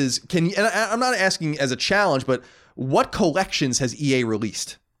side of this is, and I'm not asking as a challenge, but what collections has EA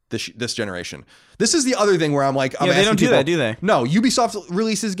released this generation? This is the other thing where I'm like, they don't do that, do they? No, Ubisoft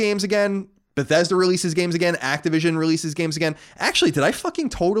releases games again. Bethesda releases games again. Activision releases games again. Actually, did I fucking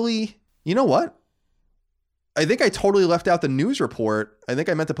totally, you know what? I think I totally left out the news report. I think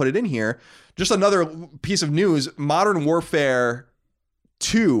I meant to put it in here. Just another piece of news. Modern Warfare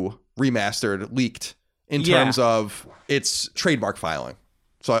 2 remastered leaked in terms of its trademark filing.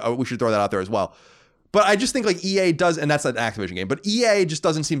 So we should throw that out there as well. But I just think like EA does, and that's an Activision game, but EA just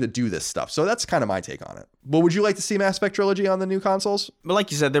doesn't seem to do this stuff. So that's kind of my take on it. Well, would you like to see Mass Effect Trilogy on the new consoles? But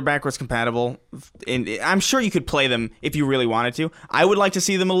like you said, they're backwards compatible. And I'm sure you could play them if you really wanted to. I would like to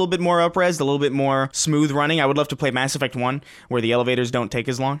see them a little bit more up-res, a little bit more smooth running. I would love to play Mass Effect 1, where the elevators don't take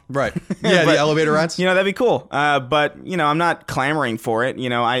as long. Right. Yeah, but, the elevator rides. That'd be cool. But, I'm not clamoring for it.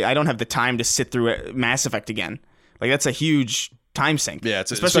 I don't have the time to sit through Mass Effect again. Like, that's a huge time sink. Yeah,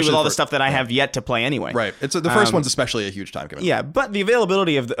 especially with all the stuff that I have yet to play anyway. Right. It's the first one's especially a huge time commitment. Yeah, but the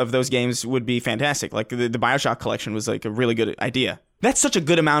availability of those games would be fantastic. Like the BioShock collection was like a really good idea. That's such a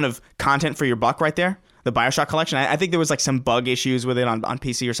good amount of content for your buck right there. The BioShock collection. I think there was like some bug issues with it on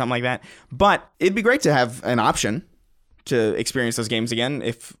PC or something like that. But it'd be great to have an option to experience those games again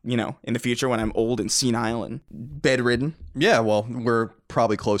if, in the future when I'm old and senile and bedridden. Yeah, well, we're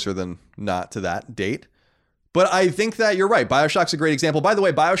probably closer than not to that date. But I think that you're right. BioShock's a great example. By the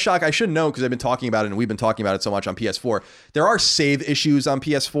way, BioShock, I should know because I've been talking about it and we've been talking about it so much on PS4. There are save issues on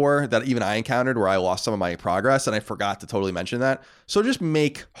PS4 that even I encountered where I lost some of my progress and I forgot to totally mention that. So just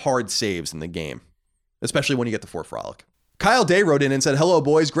make hard saves in the game, especially when you get to Fort Frolic. Kyle Day wrote in and said, hello,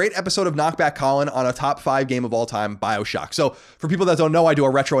 boys. Great episode of Knockback Colin on a top 5 game of all time, BioShock. So for people that don't know, I do a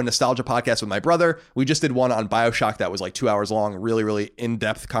retro and nostalgia podcast with my brother. We just did one on BioShock that was like 2 hours long. Really, really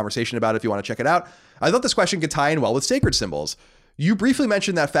in-depth conversation about it if you want to check it out. I thought this question could tie in well with Sacred Symbols. You briefly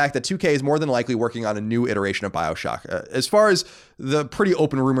mentioned that fact that 2K is more than likely working on a new iteration of BioShock. As far as the pretty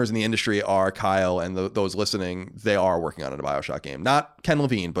open rumors in the industry are, Kyle, and those listening, they are working on a BioShock game. Not Ken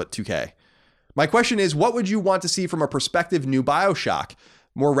Levine, but 2K. My question is, what would you want to see from a prospective new BioShock?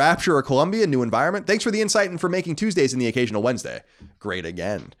 More Rapture or Columbia, new environment? Thanks for the insight and for making Tuesdays in the occasional Wednesday. Great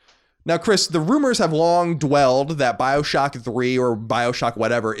again. Now, Chris, the rumors have long dwelled that BioShock 3 or BioShock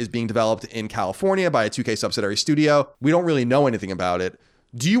whatever is being developed in California by a 2K subsidiary studio. We don't really know anything about it.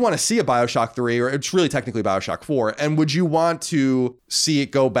 Do you want to see a BioShock 3, or it's really technically BioShock 4? And would you want to see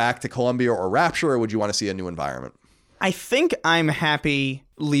it go back to Columbia or Rapture, or would you want to see a new environment? I think I'm happy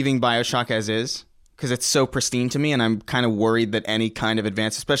leaving BioShock as is, because it's so pristine to me, and I'm kind of worried that any kind of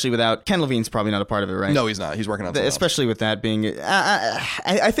advance, especially without... Ken Levine's probably not a part of it, right? No, he's not. He's working on something especially else. With that being...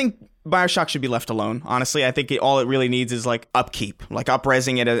 I think BioShock should be left alone, honestly. I think all it really needs is like upkeep, like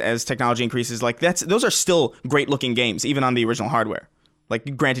up-resing it as technology increases. Like those are still great-looking games, even on the original hardware.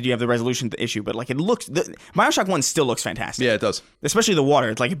 Like, granted, you have the resolution issue, but like BioShock 1 still looks fantastic. Yeah, it does. Especially the water.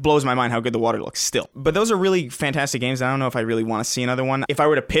 It's like, it blows my mind how good the water looks still. But those are really fantastic games. I don't know if I really want to see another one. If I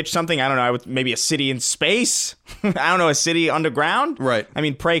were to pitch something, I don't know, maybe a city in space. I don't know, a city underground. Right. I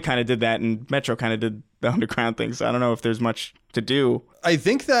mean, Prey kind of did that, and Metro kind of did the underground thing. So I don't know if there's much to do. I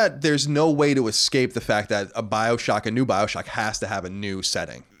think that there's no way to escape the fact that a new BioShock has to have a new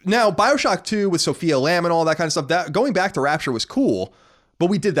setting. Now, BioShock 2 with Sophia Lamb and all that kind of stuff, that going back to Rapture was cool. But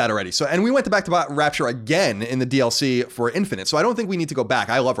we did that already. So, and we went back to Rapture again in the DLC for Infinite. So I don't think we need to go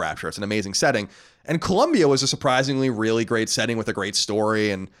back. I love Rapture. It's an amazing setting. And Columbia was a surprisingly really great setting with a great story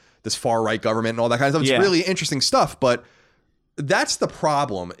and this far-right government and all that kind of stuff. It's really interesting stuff. But that's the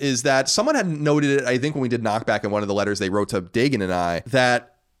problem, is that someone had noted it, I think, when we did Knockback in one of the letters they wrote to Dagan and I,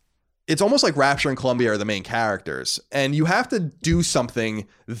 that it's almost like Rapture and Columbia are the main characters. And you have to do something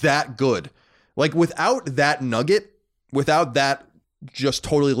that good. Like, without that nugget, without that just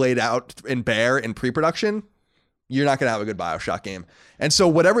totally laid out and bare in pre-production, you're not going to have a good BioShock game. And so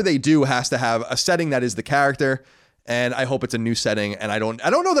whatever they do has to have a setting that is the character. And I hope it's a new setting. And I don't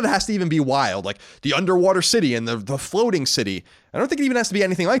know that it has to even be wild, like the underwater city and the floating city. I don't think it even has to be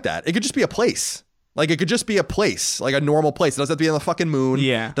anything like that. It could just be a place. Like, it could just be a place, like a normal place. It doesn't have to be on the fucking moon.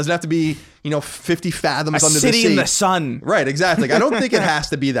 Yeah. It doesn't have to be, 50 fathoms under the sea. A city in the sun. Right, exactly. Like, I don't think it has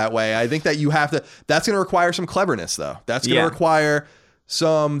to be that way. I think that you have to, that's going to require some cleverness, though. That's going to require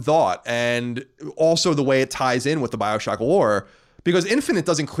some thought, and also the way it ties in with the BioShock lore, because Infinite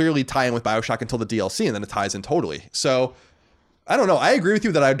doesn't clearly tie in with BioShock until the DLC, and then it ties in totally. So, I don't know. I agree with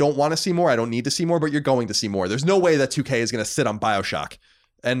you that I don't want to see more. I don't need to see more, but you're going to see more. There's no way that 2K is going to sit on BioShock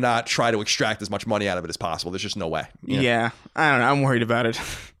and not try to extract as much money out of it as possible. There's just no way. Yeah. I don't know. I'm worried about it.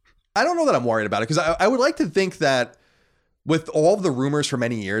 I don't know that I'm worried about it, because I would like to think that with all of the rumors for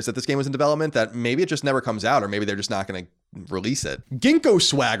many years that this game was in development, that maybe it just never comes out, or maybe they're just not going to release it. Ginkgo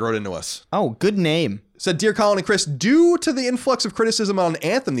Swag wrote into us. Oh, good name. Said, Dear Colin and Chris, due to the influx of criticism on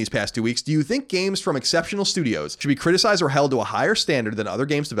Anthem these past 2 weeks, do you think games from exceptional studios should be criticized or held to a higher standard than other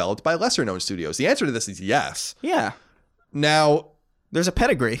games developed by lesser known studios? The answer to this is yes. Yeah. Now, there's a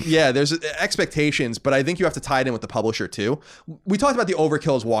pedigree. Yeah, there's expectations, but I think you have to tie it in with the publisher too. We talked about the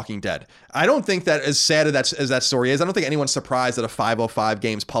overkill as Walking Dead. I don't think that, as sad as that story is, I don't think anyone's surprised that a 505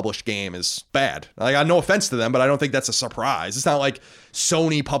 Games published game is bad. Like, no offense to them, but I don't think that's a surprise. It's not like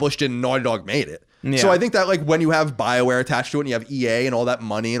Sony published it and Naughty Dog made it. Yeah. So I think that, like, when you have BioWare attached to it and you have EA and all that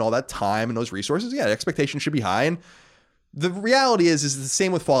money and all that time and those resources, yeah, the expectation should be high. And the reality is the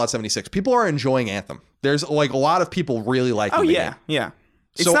same with Fallout 76. People are enjoying Anthem. There's like a lot of people really liking the game. Yeah.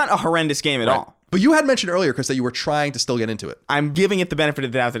 It's not a horrendous game at all. But you had mentioned earlier, Chris, that you were trying to still get into it. I'm giving it the benefit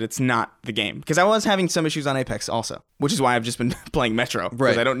of the doubt that it's not the game, because I was having some issues on Apex also, which is why I've just been playing Metro,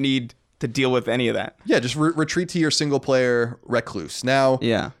 because I don't need to deal with any of that. Yeah, just retreat to your single player recluse. Now,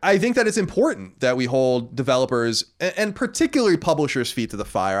 I think that it's important that we hold developers and particularly publishers' feet to the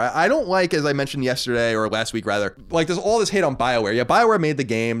fire. I don't like, as I mentioned yesterday or last week rather, like there's all this hate on BioWare. Yeah, BioWare made the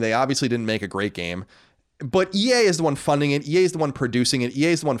game. They obviously didn't make a great game. But EA is the one funding it. EA is the one producing it.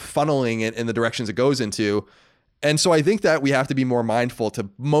 EA is the one funneling it in the directions it goes into. And so I think that we have to be more mindful to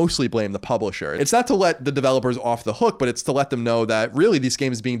mostly blame the publisher. It's not to let the developers off the hook, but it's to let them know that really this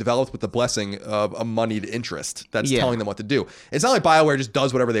game is being developed with the blessing of a moneyed interest that's telling them what to do. It's not like BioWare just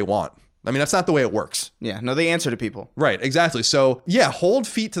does whatever they want. I mean, that's not the way it works. Yeah, no, they answer to people. Right, exactly. So, yeah, hold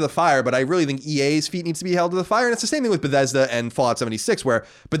feet to the fire, but I really think EA's feet needs to be held to the fire. And it's the same thing with Bethesda and Fallout 76, where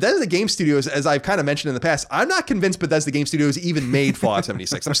Bethesda Game Studios, as I've kind of mentioned in the past, I'm not convinced Bethesda Game Studios even made Fallout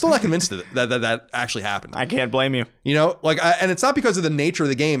 76. I'm still not convinced that actually happened. I can't blame you. You know, like, and it's not because of the nature of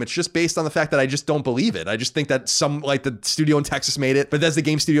the game. It's just based on the fact that I just don't believe it. I just think that the studio in Texas made it. Bethesda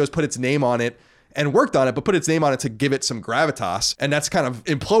Game Studios put its name on it and worked on it, but put its name on it to give it some gravitas. And that's kind of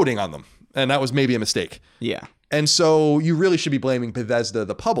imploding on them. And that was maybe a mistake. Yeah. And so you really should be blaming Bethesda,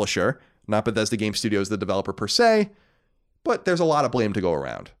 the publisher, not Bethesda Game Studios, the developer per se. But there's a lot of blame to go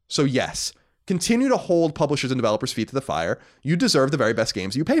around. So yes, continue to hold publishers and developers' feet to the fire. You deserve the very best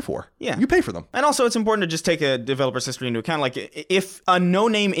games you pay for. Yeah. You pay for them. And also it's important to just take a developer's history into account. Like, if a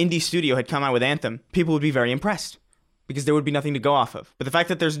no-name indie studio had come out with Anthem, people would be very impressed because there would be nothing to go off of. But the fact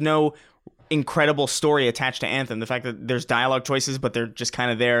that there's no incredible story attached to Anthem, the fact that there's dialogue choices, but they're just kind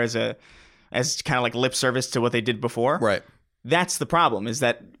of there as kind of like lip service to what they did before. Right. That's the problem, is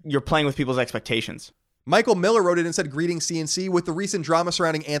that you're playing with people's expectations. Michael Miller wrote it and said, "Greetings, CNC. With the recent drama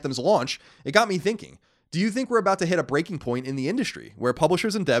surrounding Anthem's launch, it got me thinking. Do you think we're about to hit a breaking point in the industry where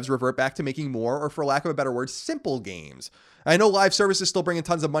publishers and devs revert back to making more, or for lack of a better word, simple games? I know live services still bring in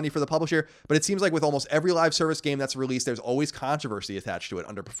tons of money for the publisher, but it seems like with almost every live service game that's released, there's always controversy attached to it.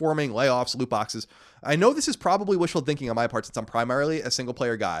 Underperforming, layoffs, loot boxes. I know this is probably wishful thinking on my part since I'm primarily a single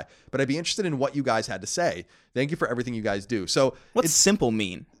player guy, but I'd be interested in what you guys had to say. Thank you for everything you guys do." So what's simple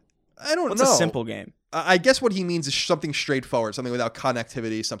mean? I don't know. What's a simple game? I guess what he means is something straightforward, something without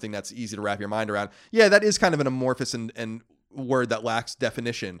connectivity, something that's easy to wrap your mind around. Yeah, that is kind of an amorphous and word that lacks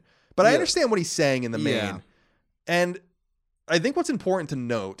definition. But I understand what he's saying in the main. Yeah. And I think what's important to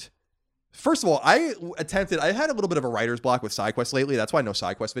note, first of all, I had a little bit of a writer's block with side quests lately. That's why no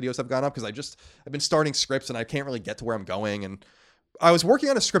side quest videos have gone up, because I've been starting scripts and I can't really get to where I'm going. And I was working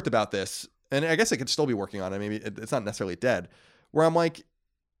on a script about this, and I guess I could still be working on it. Maybe it's not necessarily dead, where I'm like,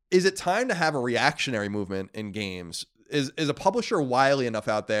 is it time to have a reactionary movement in games? Is a publisher wily enough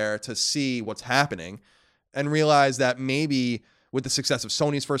out there to see what's happening and realize that maybe with the success of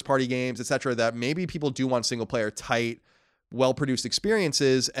Sony's first party games, et cetera, that maybe people do want single player, tight, well-produced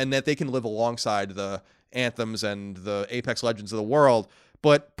experiences, and that they can live alongside the Anthems and the Apex Legends of the world.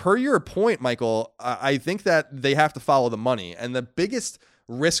 But per your point, Michael, I think that they have to follow the money. And the biggest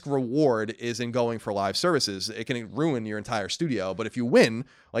risk reward is in going for live services. It can ruin your entire studio. But if you win,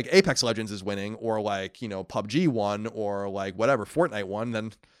 like Apex Legends is winning, or like, PUBG won, or like whatever, Fortnite won,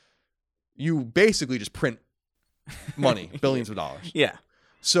 then you basically just print money, billions of dollars. Yeah.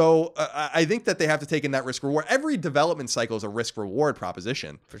 So I think that they have to take in that risk reward. Every development cycle is a risk reward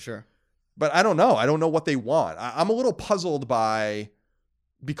proposition. For sure. But I don't know. I don't know what they want. I'm a little puzzled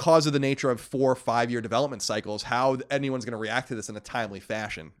because of the nature of 4 or 5 year development cycles, how anyone's going to react to this in a timely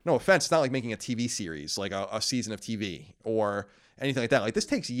fashion. No offense, it's not like making a TV series, like a season of TV or anything like that. Like, this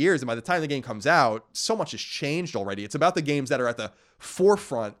takes years, and by the time the game comes out, so much has changed already. It's about the games that are at the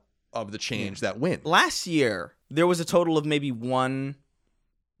forefront of the change that win. Last year, there was a total of maybe one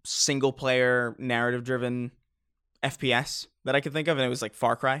single-player, narrative-driven FPS that I could think of, and it was like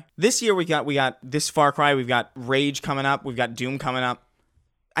Far Cry. This year, we got this Far Cry, we've got Rage coming up, we've got Doom coming up.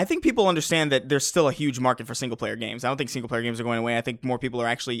 I think people understand that there's still a huge market for single-player games. I don't think single-player games are going away. I think more people are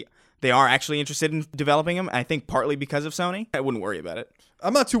actually interested in developing them. I think partly because of Sony. I wouldn't worry about it.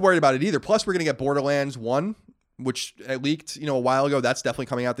 I'm not too worried about it either. Plus, we're going to get Borderlands 1, which leaked, a while ago. That's definitely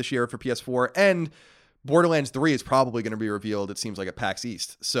coming out this year for PS4. And Borderlands 3 is probably going to be revealed, it seems like, at PAX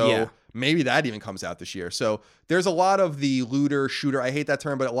East. So maybe that even comes out this year. So there's a lot of the looter, shooter, I hate that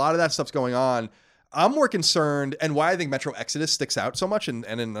term, but a lot of that stuff's going on. I'm more concerned, and why I think Metro Exodus sticks out so much, and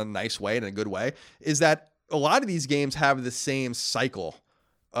in a nice way, and in a good way, is that a lot of these games have the same cycle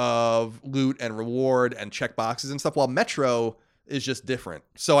of loot and reward and check boxes and stuff, while Metro is just different.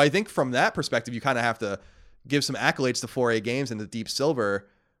 So I think from that perspective, you kind of have to give some accolades to 4A Games and to Deep Silver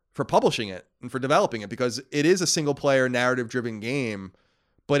for publishing it and for developing it, because it is a single-player, narrative-driven game,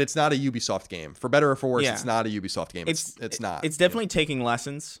 but it's not a Ubisoft game. For better or for worse, It's not a Ubisoft game. It's not. It's definitely taking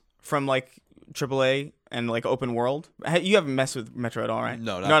lessons from, like, AAA and like open world. You haven't messed with Metro at all, right?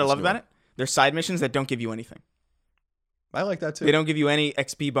 No, you know what I love about it? There's side missions that don't give you anything. I like that too. They don't give you any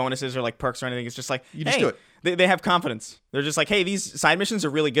XP bonuses or like perks or anything. It's just like, you just do it. They have confidence. They're just like, hey, these side missions are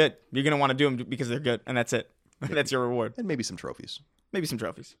really good. You're going to want to do them because they're good. And that's it. That's your reward. And maybe some trophies.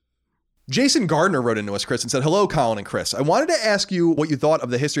 Jason Gardner wrote into us, Chris, and said, hello, Colin and Chris. I wanted to ask you what you thought of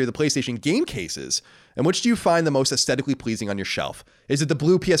the history of the PlayStation game cases, and which do you find the most aesthetically pleasing on your shelf? Is it the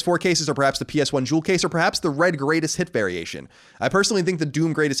blue PS4 cases, or perhaps the PS1 Jewel case, or perhaps the red Greatest Hit variation? I personally think the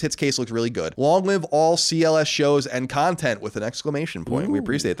Doom Greatest Hits case looks really good. Long live all CLS shows and content, with an exclamation point. Ooh. We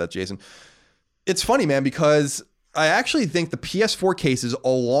appreciate that, Jason. It's funny, man, because I actually think the PS4 cases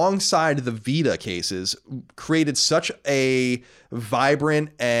alongside the Vita cases created such a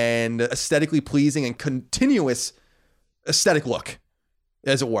vibrant and aesthetically pleasing and continuous aesthetic look,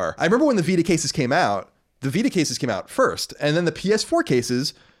 as it were. I remember when the Vita cases came out first, and then the PS4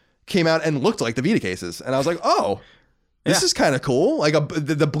 cases came out and looked like the Vita cases. And I was like, oh, this is kind of cool. Like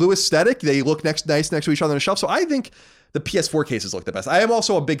the blue aesthetic, they look nice next to each other on the shelf. So I think the PS4 cases look the best. I am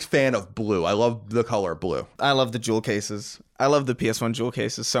also a big fan of blue. I love the color blue. I love the jewel cases. I love the PS1 jewel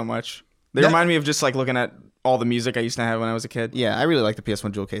cases so much. They remind me of just like looking at all the music I used to have when I was a kid. Yeah, I really like the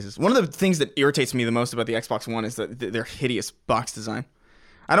PS1 jewel cases. One of the things that irritates me the most about the Xbox One is that their hideous box design.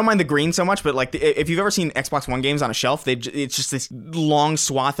 I don't mind the green so much, but like if you've ever seen Xbox One games on a shelf, it's just this long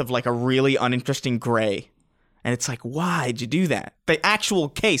swath of like a really uninteresting gray. And it's like, why'd you do that? The actual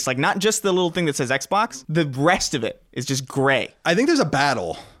case, like not just the little thing that says Xbox, the rest of it is just gray. I think there's a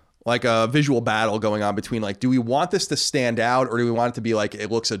battle, like a visual battle going on between like, do we want this to stand out, or do we want it to be like,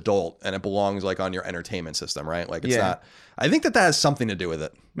 it looks adult and it belongs like on your entertainment system, right? Like it's not, I think that has something to do with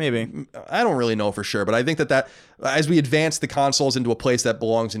it. Maybe. I don't really know for sure, but I think that as we advance the consoles into a place that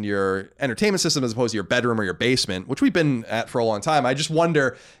belongs in your entertainment system as opposed to your bedroom or your basement, which we've been at for a long time, I just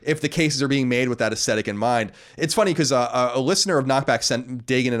wonder if the cases are being made with that aesthetic in mind. It's funny because a listener of Knockback sent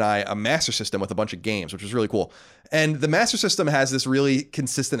Dagan and I a Master System with a bunch of games, which was really cool. And the Master System has this really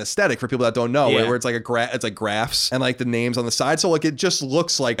consistent aesthetic for people that don't know, where it's like it's like graphs and like the names on the side. So like it just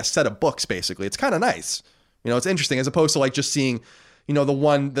looks like a set of books, basically. It's kind of nice. It's interesting as opposed to like just seeing,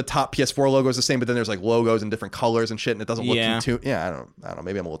 the top PS4 logo is the same, but then there's like logos in different colors and shit, and it doesn't look too. I don't know.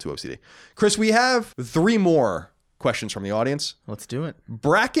 Maybe I'm a little too OCD. Chris, we have 3 more questions from the audience. Let's do it.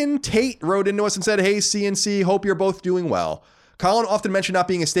 Bracken Tate wrote into us and said, "Hey, CNC, hope you're both doing well. Colin often mentioned not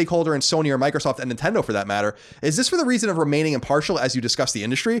being a stakeholder in Sony or Microsoft and Nintendo for that matter. Is this for the reason of remaining impartial as you discuss the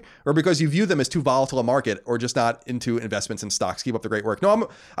industry, or because you view them as too volatile a market, or just not into investments in stocks? Keep up the great work. No,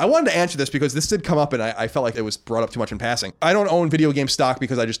 I wanted to answer this because this did come up and I felt like it was brought up too much in passing. I don't own video game stock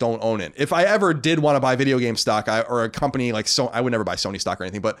because I just don't own it. If I ever did want to buy video game stock or a company like I would never buy Sony stock or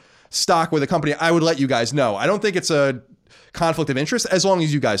anything, but stock with a company, I would let you guys know. I don't think it's a conflict of interest as long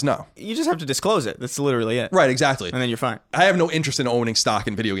as you guys know. You just have to disclose it. That's literally it. Right, exactly. And then you're fine. I have no interest in owning stock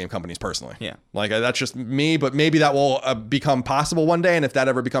in video game companies personally. Yeah. Like that's just me, but maybe that will become possible one day. And if that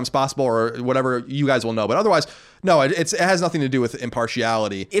ever becomes possible or whatever, you guys will know. But otherwise, no, it has nothing to do with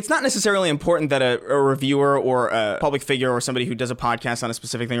impartiality. It's not necessarily important that a reviewer or a public figure or somebody who does a podcast on a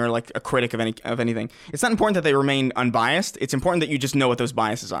specific thing or like a critic of anything, it's not important that they remain unbiased. It's important that you just know what those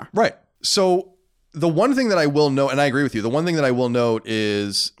biases are. Right. So the one thing that I will note, and I agree with you, the one thing that I will note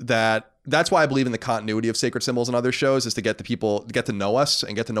is that's why I believe in the continuity of Sacred Symbols and other shows, is to get the people to get to know us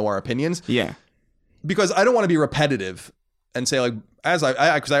and get to know our opinions. Yeah. Because I don't want to be repetitive and say like,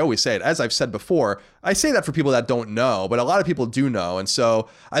 because I always say it, as I've said before, I say that for people that don't know, but a lot of people do know. And so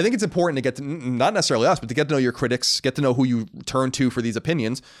I think it's important to get to, not necessarily us, but to get to know your critics, get to know who you turn to for these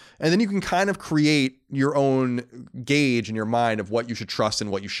opinions. And then you can kind of create your own gauge in your mind of what you should trust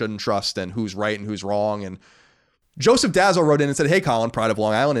and what you shouldn't trust and who's right and who's wrong. And Joseph Dazzle wrote in and said, "Hey, Colin, Pride of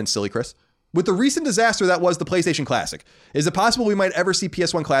Long Island and Silly Chris. With the recent disaster that was the PlayStation Classic, is it possible we might ever see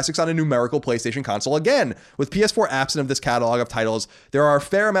PS1 classics on a numerical PlayStation console again? With PS4 absent of this catalog of titles, there are a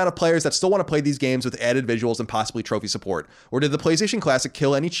fair amount of players that still want to play these games with added visuals and possibly trophy support. Or did the PlayStation Classic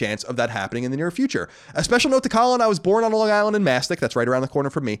kill any chance of that happening in the near future? A special note to Colin, I was born on Long Island in Mastic, that's right around the corner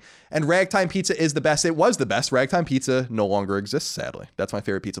from me, and Ragtime Pizza is the best. It was the best. Ragtime Pizza no longer exists, sadly. That's my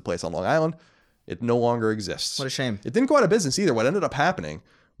favorite pizza place on Long Island. It no longer exists. What a shame. It didn't go out of business either. What ended up happening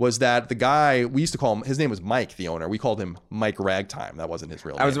was that the guy, we used to call him, his name was Mike, the owner. We called him Mike Ragtime. That wasn't his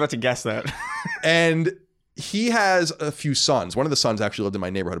real name. I was about to guess that. And he has a few sons. One of the sons actually lived in my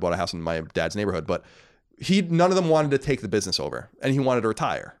neighborhood, bought a house in my dad's neighborhood, but none of them wanted to take the business over, and he wanted to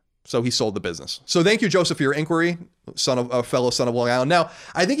retire. So he sold the business. So thank you, Joseph, for your inquiry, fellow son of Long Island. Now,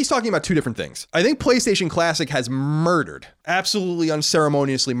 I think he's talking about two different things. I think PlayStation Classic has murdered, absolutely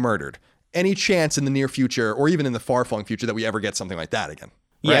unceremoniously murdered, any chance in the near future or even in the far-flung future that we ever get something like that again.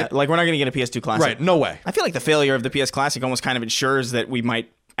 Right? Yeah, like we're not going to get a PS2 Classic. Right, no way. I feel like the failure of the PS Classic almost kind of ensures that we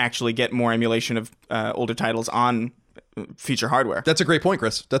might actually get more emulation of older titles on future hardware. That's a great point,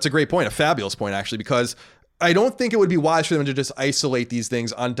 Chris. That's a great point, a fabulous point, actually, because I don't think it would be wise for them to just isolate these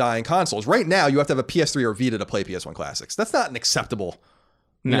things on dying consoles. Right now, you have to have a PS3 or Vita to play PS1 Classics. That's not an acceptable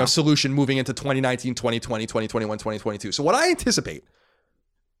solution moving into 2019, 2020, 2021, 2022. So what I anticipate,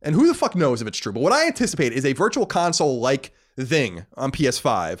 and who the fuck knows if it's true, but what I anticipate is a virtual console-like thing on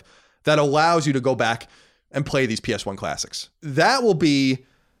PS5 that allows you to go back and play these PS1 classics. That will be,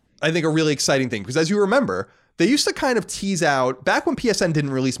 I think, a really exciting thing, because as you remember, they used to kind of tease out, back when PSN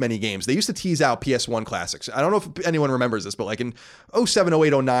didn't release many games, they used to tease out PS1 classics. I don't know if anyone remembers this, but like in 07,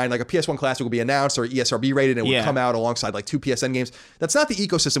 08, 09, like a PS1 classic would be announced or ESRB rated and it would come out alongside like two PSN games. That's not the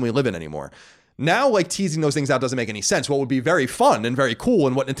ecosystem we live in anymore. Now, like, teasing those things out doesn't make any sense. What would be very fun and very cool,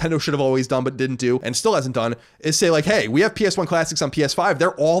 and what Nintendo should have always done but didn't do and still hasn't done, is say like, hey, we have PS1 classics on PS5.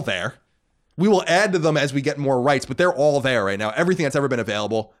 They're all there. We will add to them as we get more rights, but they're all there right now. Everything that's ever been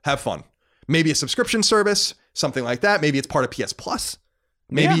available. Have fun. Maybe a subscription service, something like that. Maybe it's part of PS Plus.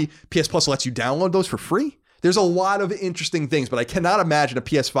 Maybe PS Plus lets you download those for free. There's a lot of interesting things, but I cannot imagine a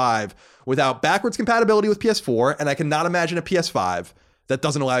PS5 without backwards compatibility with PS4, and I cannot imagine a PS5 that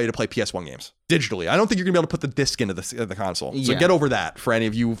doesn't allow you to play PS1 games digitally. I don't think you're going to be able to put the disc into the console. So get over that for any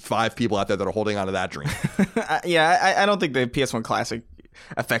of you 5 people out there that are holding on to that dream. I don't think the PS1 Classic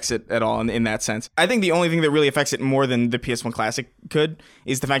affects it at all in that sense. I think the only thing that really affects it more than the PS1 Classic could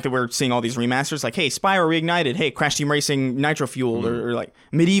is the fact that we're seeing all these remasters, like, hey, Spyro Reignited, hey, Crash Team Racing Nitro Fueled, or like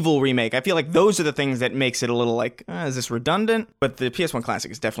Medieval Remake. I feel like those are the things that makes it a little like, is this redundant? But the PS1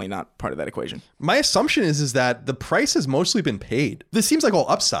 Classic is definitely not part of that equation. My assumption is that the price has mostly been paid. This seems like all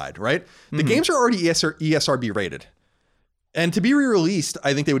upside, right? The games are already ESRB rated. And to be re-released,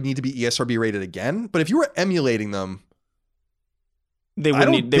 I think they would need to be ESRB rated again. But if you were emulating them, they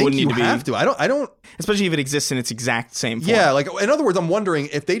wouldn't need to be. Have to. I don't. Especially if it exists in its exact same form. Yeah, like in other words, I'm wondering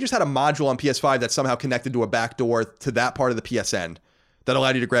if they just had a module on PS5 that's somehow connected to a backdoor to that part of the PSN that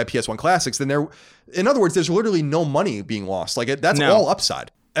allowed you to grab PS1 classics. Then in other words, there's literally no money being lost. Like that's all upside.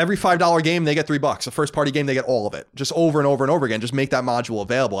 Every $5 game, they get $3. A first party game, they get all of it. Just over and over and over again. Just make that module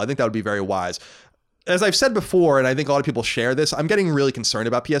available. I think that would be very wise. As I've said before, and I think a lot of people share this, I'm getting really concerned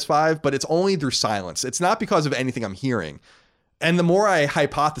about PS5, but it's only through silence. It's not because of anything I'm hearing. And the more I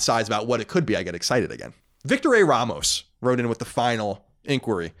hypothesize about what it could be, I get excited again. Victor A. Ramos wrote in with the final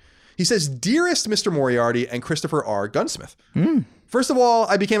inquiry. He says, Dearest Mr. Moriarty and Christopher R. Gunsmith. First of all,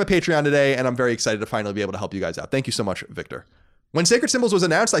 I became a Patreon today, and I'm very excited to finally be able to help you guys out. Thank you so much, Victor. When Sacred Symbols was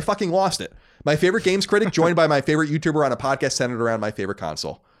announced, I fucking lost it. My favorite games critic joined by my favorite YouTuber on a podcast centered around my favorite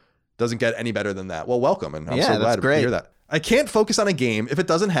console. Doesn't get any better than that. Well, welcome, and I'm so glad to hear that. I can't focus on a game if it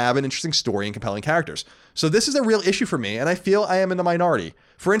doesn't have an interesting story and compelling characters. So this is a real issue for me, and I feel I am in the minority.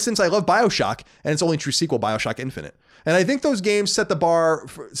 For instance, I love BioShock, and its only true sequel, BioShock Infinite. And I think those games set the bar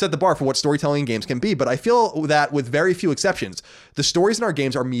for what storytelling games can be, but I feel that with very few exceptions, the stories in our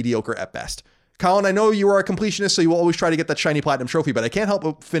games are mediocre at best. Colin, I know you are a completionist, so you will always try to get that shiny platinum trophy, but I can't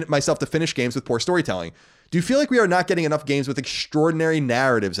help myself to finish games with poor storytelling. Do you feel like we are not getting enough games with extraordinary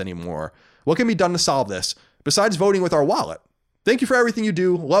narratives anymore? What can be done to solve this, besides voting with our wallet? Thank you for everything you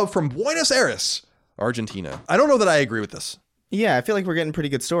do. Love from Buenos Aires, Argentina. I don't know that I agree with this. Yeah, I feel like we're getting pretty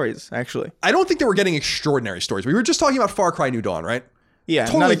good stories, actually. I don't think that we're getting extraordinary stories. We were just talking about Far Cry New Dawn, right? Yeah.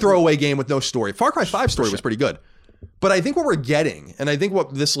 Totally throwaway game with no story. Far Cry 5 story was pretty good. But I think what we're getting, and I think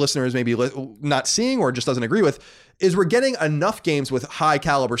what this listener is maybe not seeing or just doesn't agree with, is we're getting enough games with high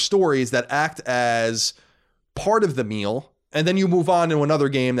caliber stories that act as part of the meal, and then you move on to another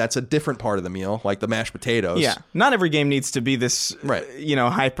game that's a different part of the meal, like the mashed potatoes. Yeah, not every game needs to be this,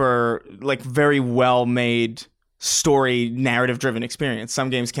 hyper, like very well made story, narrative driven experience.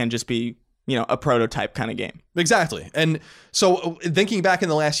 Some games can just be, a prototype kind of game. Exactly. And so thinking back in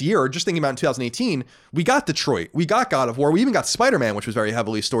the last year, or just thinking about in 2018, we got Detroit, we got God of War, we even got Spider-Man, which was very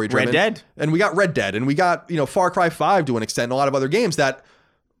heavily story driven. Red Dead. And we got Red Dead, and we got, Far Cry 5 to an extent, and a lot of other games that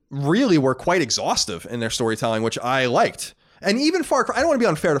really were quite exhaustive in their storytelling, which I liked. And even Far Cry, I don't want to be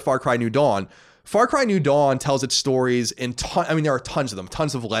unfair to Far Cry New Dawn. Far Cry New Dawn tells its stories in there are tons of them,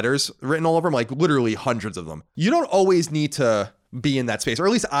 tons of letters written all over them, like literally hundreds of them. You don't always need to be in that space, or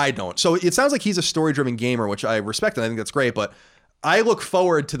at least I don't. So it sounds like he's a story-driven gamer, which I respect, and I think that's great, but I look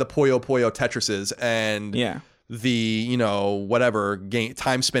forward to the Puyo Puyo Tetrises and the, whatever game,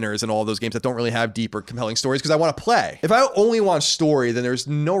 time spinners and all those games that don't really have deep or compelling stories because I want to play. If I only want story, then there's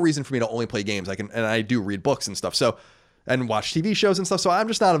no reason for me to only play games. And I do read books and stuff. So, and watch TV shows and stuff. So I'm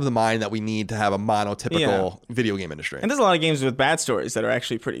just not of the mind that we need to have a monotypical video game industry. And there's a lot of games with bad stories that are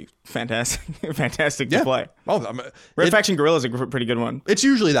actually pretty fantastic to play. Red Faction Guerrilla is a pretty good one. It's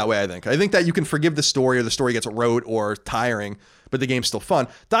usually that way, I think. I think that you can forgive the story or the story gets rote or tiring, but the game's still fun.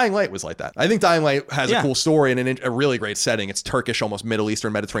 Dying Light was like that. I think Dying Light has a cool story and a really great setting. It's Turkish, almost Middle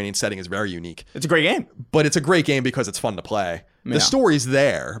Eastern, Mediterranean setting is very unique. It's a great game. But it's a great game because it's fun to play. The story's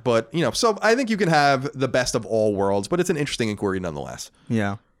there, but, so I think you can have the best of all worlds, but it's an interesting inquiry nonetheless.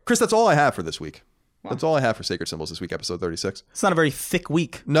 Yeah. Chris, that's all I have for this week. Wow. That's all I have for Sacred Symbols this week, episode 36. It's not a very thick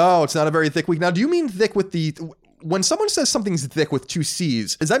week. No, it's not a very thick week. Now, do you mean thick with when someone says something's thick with 2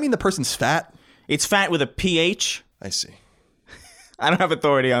 C's, does that mean the person's fat? It's fat with a PH. I see. I don't have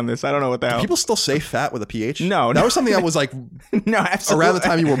authority on this. I don't know what the hell. Do people still say fat with a PH? No. That was something that was like no, absolutely. Around the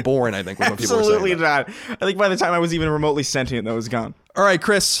time you were born, I think, was when people were saying that. Absolutely not. I think by the time I was even remotely sentient, that was gone. All right,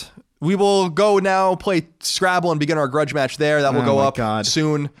 Chris, we will go now play Scrabble and begin our grudge match there. That will go up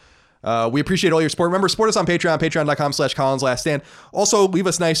soon. We appreciate all your support. Remember, support us on Patreon, patreon.com/ColinsLastStand. Also, leave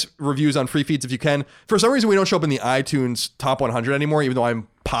us nice reviews on free feeds if you can. For some reason, we don't show up in the iTunes top 100 anymore, even though I'm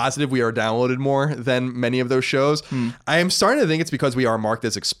positive we are downloaded more than many of those shows. I am starting to think it's because we are marked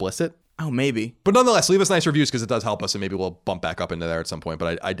as explicit. Oh, maybe. But nonetheless, leave us nice reviews because it does help us, and maybe we'll bump back up into there at some point,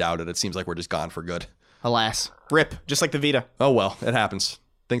 but I doubt it. It seems like we're just gone for good. Alas. RIP. Just like the Vita. Oh, well, it happens.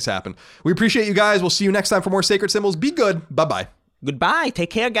 Things happen. We appreciate you guys. We'll see you next time for more Sacred Symbols. Be good. Bye-bye. Goodbye.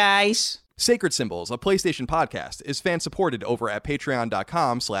 Take care, guys. Sacred Symbols, a PlayStation podcast, is fan-supported over at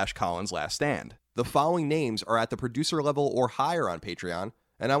patreon.com/ColinsLastStand. The following names are at the producer level or higher on Patreon,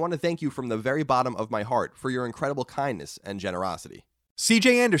 and I want to thank you from the very bottom of my heart for your incredible kindness and generosity.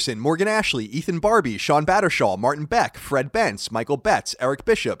 CJ Anderson, Morgan Ashley, Ethan Barbie, Sean Battershaw, Martin Beck, Fred Bentz, Michael Betts, Eric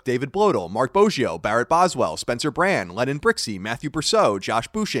Bishop, David Blodel, Mark Boggio, Barrett Boswell, Spencer Brand, Lennon Brixey, Matthew Brousseau, Josh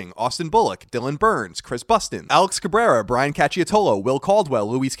Bushing, Austin Bullock, Dylan Burns, Chris Buston, Alex Cabrera, Brian Cacciatolo, Will Caldwell,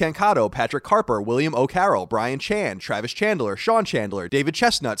 Luis Cancato, Patrick Carper, William O'Carroll, Brian Chan, Travis Chandler, Sean Chandler, David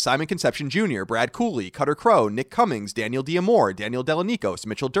Chestnut, Simon Conception Jr., Brad Cooley, Cutter Crow, Nick Cummings, Daniel Diamore, Daniel Delanikos,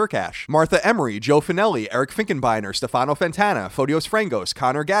 Mitchell Durkash, Martha Emery, Joe Finelli, Eric Finkenbeiner, Stefano Fantana, Fodios Frango, Mangos,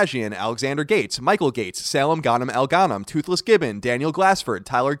 Connor Gajian, Alexander Gates, Michael Gates, Salem Ghanem El Ghanem, Toothless Gibbon, Daniel Glassford,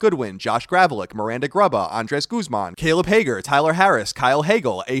 Tyler Goodwin, Josh Gravelick, Miranda Grubba, Andres Guzman, Caleb Hager, Tyler Harris, Kyle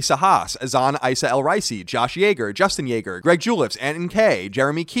Hagel, Asa Haas, Azan Isa El Ricey, Josh Yeager, Justin Yeager, Greg Julips, Anton K,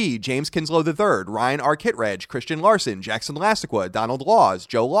 Jeremy Key, James Kinslow III, Ryan R. Kitreg, Christian Larson, Jackson Lastiqua, Donald Laws,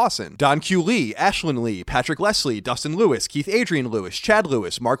 Joe Lawson, Don Q. Lee, Ashlyn Lee, Patrick Leslie, Dustin Lewis, Keith Adrian Lewis, Chad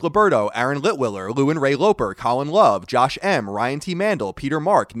Lewis, Mark Liberto, Aaron Litwiller, Lewin Ray Loper, Colin Love, Josh M., Ryan T. Mandel, Peter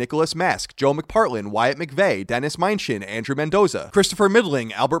Mark, Nicholas Mask, Joe McPartlin, Wyatt McVeigh, Dennis Meinchin, Andrew Mendoza, Christopher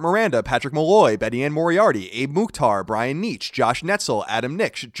Middling, Albert Miranda, Patrick Malloy, Betty Ann Moriarty, Abe Mukhtar, Brian Nietzsche, Josh Netzel, Adam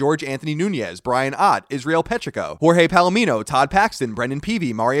Nix, George Anthony Nunez, Brian Ott, Israel Petrico, Jorge Palomino, Todd Paxton, Brendan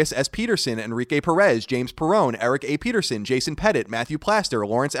Peavy, Marius S. Peterson, Enrique Perez, James Perrone, Eric A. Peterson, Jason Pettit, Matthew Plaster,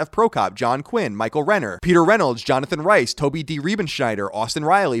 Lawrence F. Prokop, John Quinn, Michael Renner, Peter Reynolds, Jonathan Rice, Toby D. Riebenschneider, Austin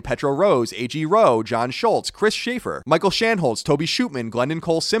Riley, Petro Rose, A.G. Rowe, John Schultz, Chris Schaefer, Michael Shanholz, Toby Shootman, Glendon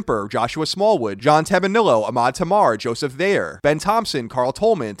Cole Simper, Joshua Smallwood, John Tabanillo, Ahmad Tamar, Joseph Thayer, Ben Thompson, Carl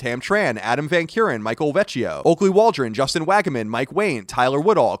Tolman, Tam Tran, Adam Van Kuren, Michael Vecchio, Oakley Waldron, Justin Wagaman, Mike Wayne, Tyler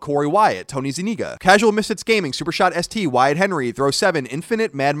Woodall, Corey Wyatt, Tony Zuniga, Casual Misfits Gaming, Supershot ST, Wyatt Henry, Throw 7,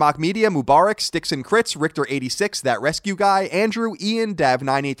 Infinite, Mad Mock Media, Mubarak, Sticks and Crits, Richter 86, That Rescue Guy, Andrew, Ian, Dav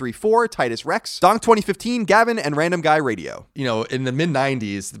 9834, Titus Rex, Donk 2015, Gavin, and Random Guy Radio. You know, in the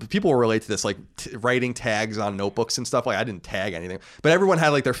mid-90s, people relate to this, like writing tags on notebooks and stuff. Like, I didn't tag anything, but everyone had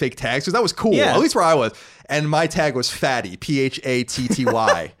like their fake tags because that was cool, at least where I was. And my tag was Fatty,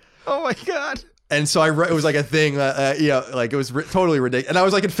 Phatty. Oh my God. And so it was like a thing, like it was totally ridiculous. And I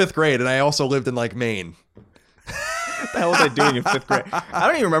was like in 5th grade, and I also lived in like Maine. What the hell was I doing in 5th grade? I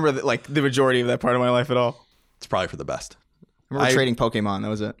don't even remember the majority of that part of my life at all. It's probably for the best. I remember trading Pokemon. That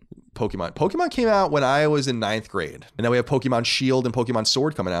was it. Pokemon came out when I was in 9th grade. And now we have Pokemon Shield and Pokemon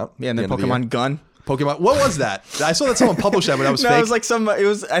Sword coming out. Yeah, and then Pokemon Gun. Pokemon. What was that? I saw that someone published that, but that was fake. It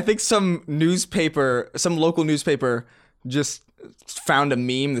was like I think some local newspaper just found a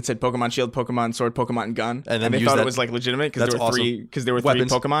meme that said Pokemon Shield, Pokemon Sword, Pokemon Gun, and they thought it was like legitimate because there were three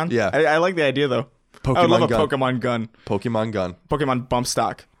Pokemon. Yeah, I like the idea though. Pokemon I would love gun. a Pokemon Gun. Pokemon Gun. Pokemon Bump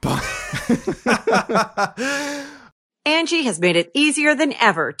Stock. Angie has made it easier than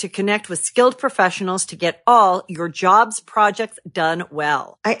ever to connect with skilled professionals to get all your jobs projects done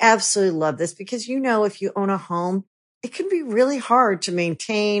well. I absolutely love this because, you know, if you own a home, it can be really hard to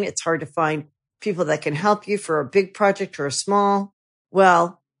maintain. It's hard to find people that can help you for a big project or a small.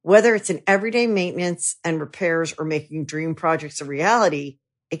 Well, whether it's in everyday maintenance and repairs or making dream projects a reality,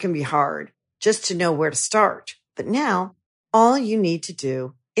 it can be hard just to know where to start. But now all you need to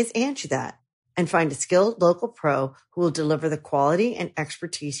do is Angie that and find a skilled local pro who will deliver the quality and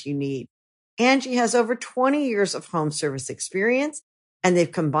expertise you need. Angie has over 20 years of home service experience, and they've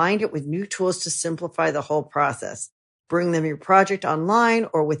combined it with new tools to simplify the whole process. Bring them your project online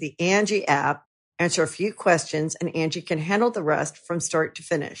or with the Angie app, answer a few questions, and Angie can handle the rest from start to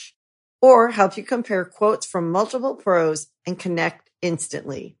finish. Or help you compare quotes from multiple pros and connect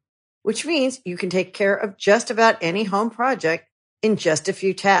instantly, which means you can take care of just about any home project in just a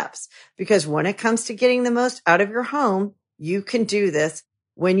few taps. Because when it comes to getting the most out of your home, you can do this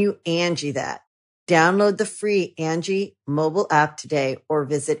when you Angie that. Download the free Angie mobile app today or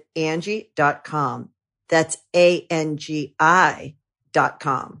visit Angie.com. That's ANGI.com.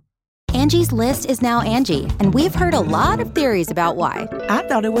 Angie's List is now Angie, and we've heard a lot of theories about why. I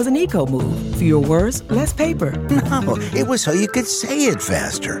thought it was an eco move. Fewer words, less paper. No, it was so you could say it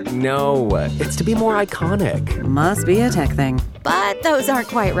faster. No, it's to be more iconic. Must be a tech thing. But those aren't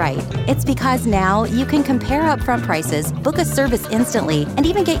quite right. It's because now you can compare upfront prices, book a service instantly, and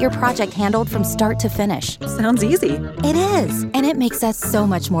even get your project handled from start to finish. Sounds easy. It is, and it makes us so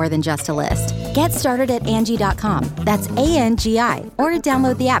much more than just a list. Get started at Angie.com. That's ANGI, or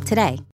download the app today.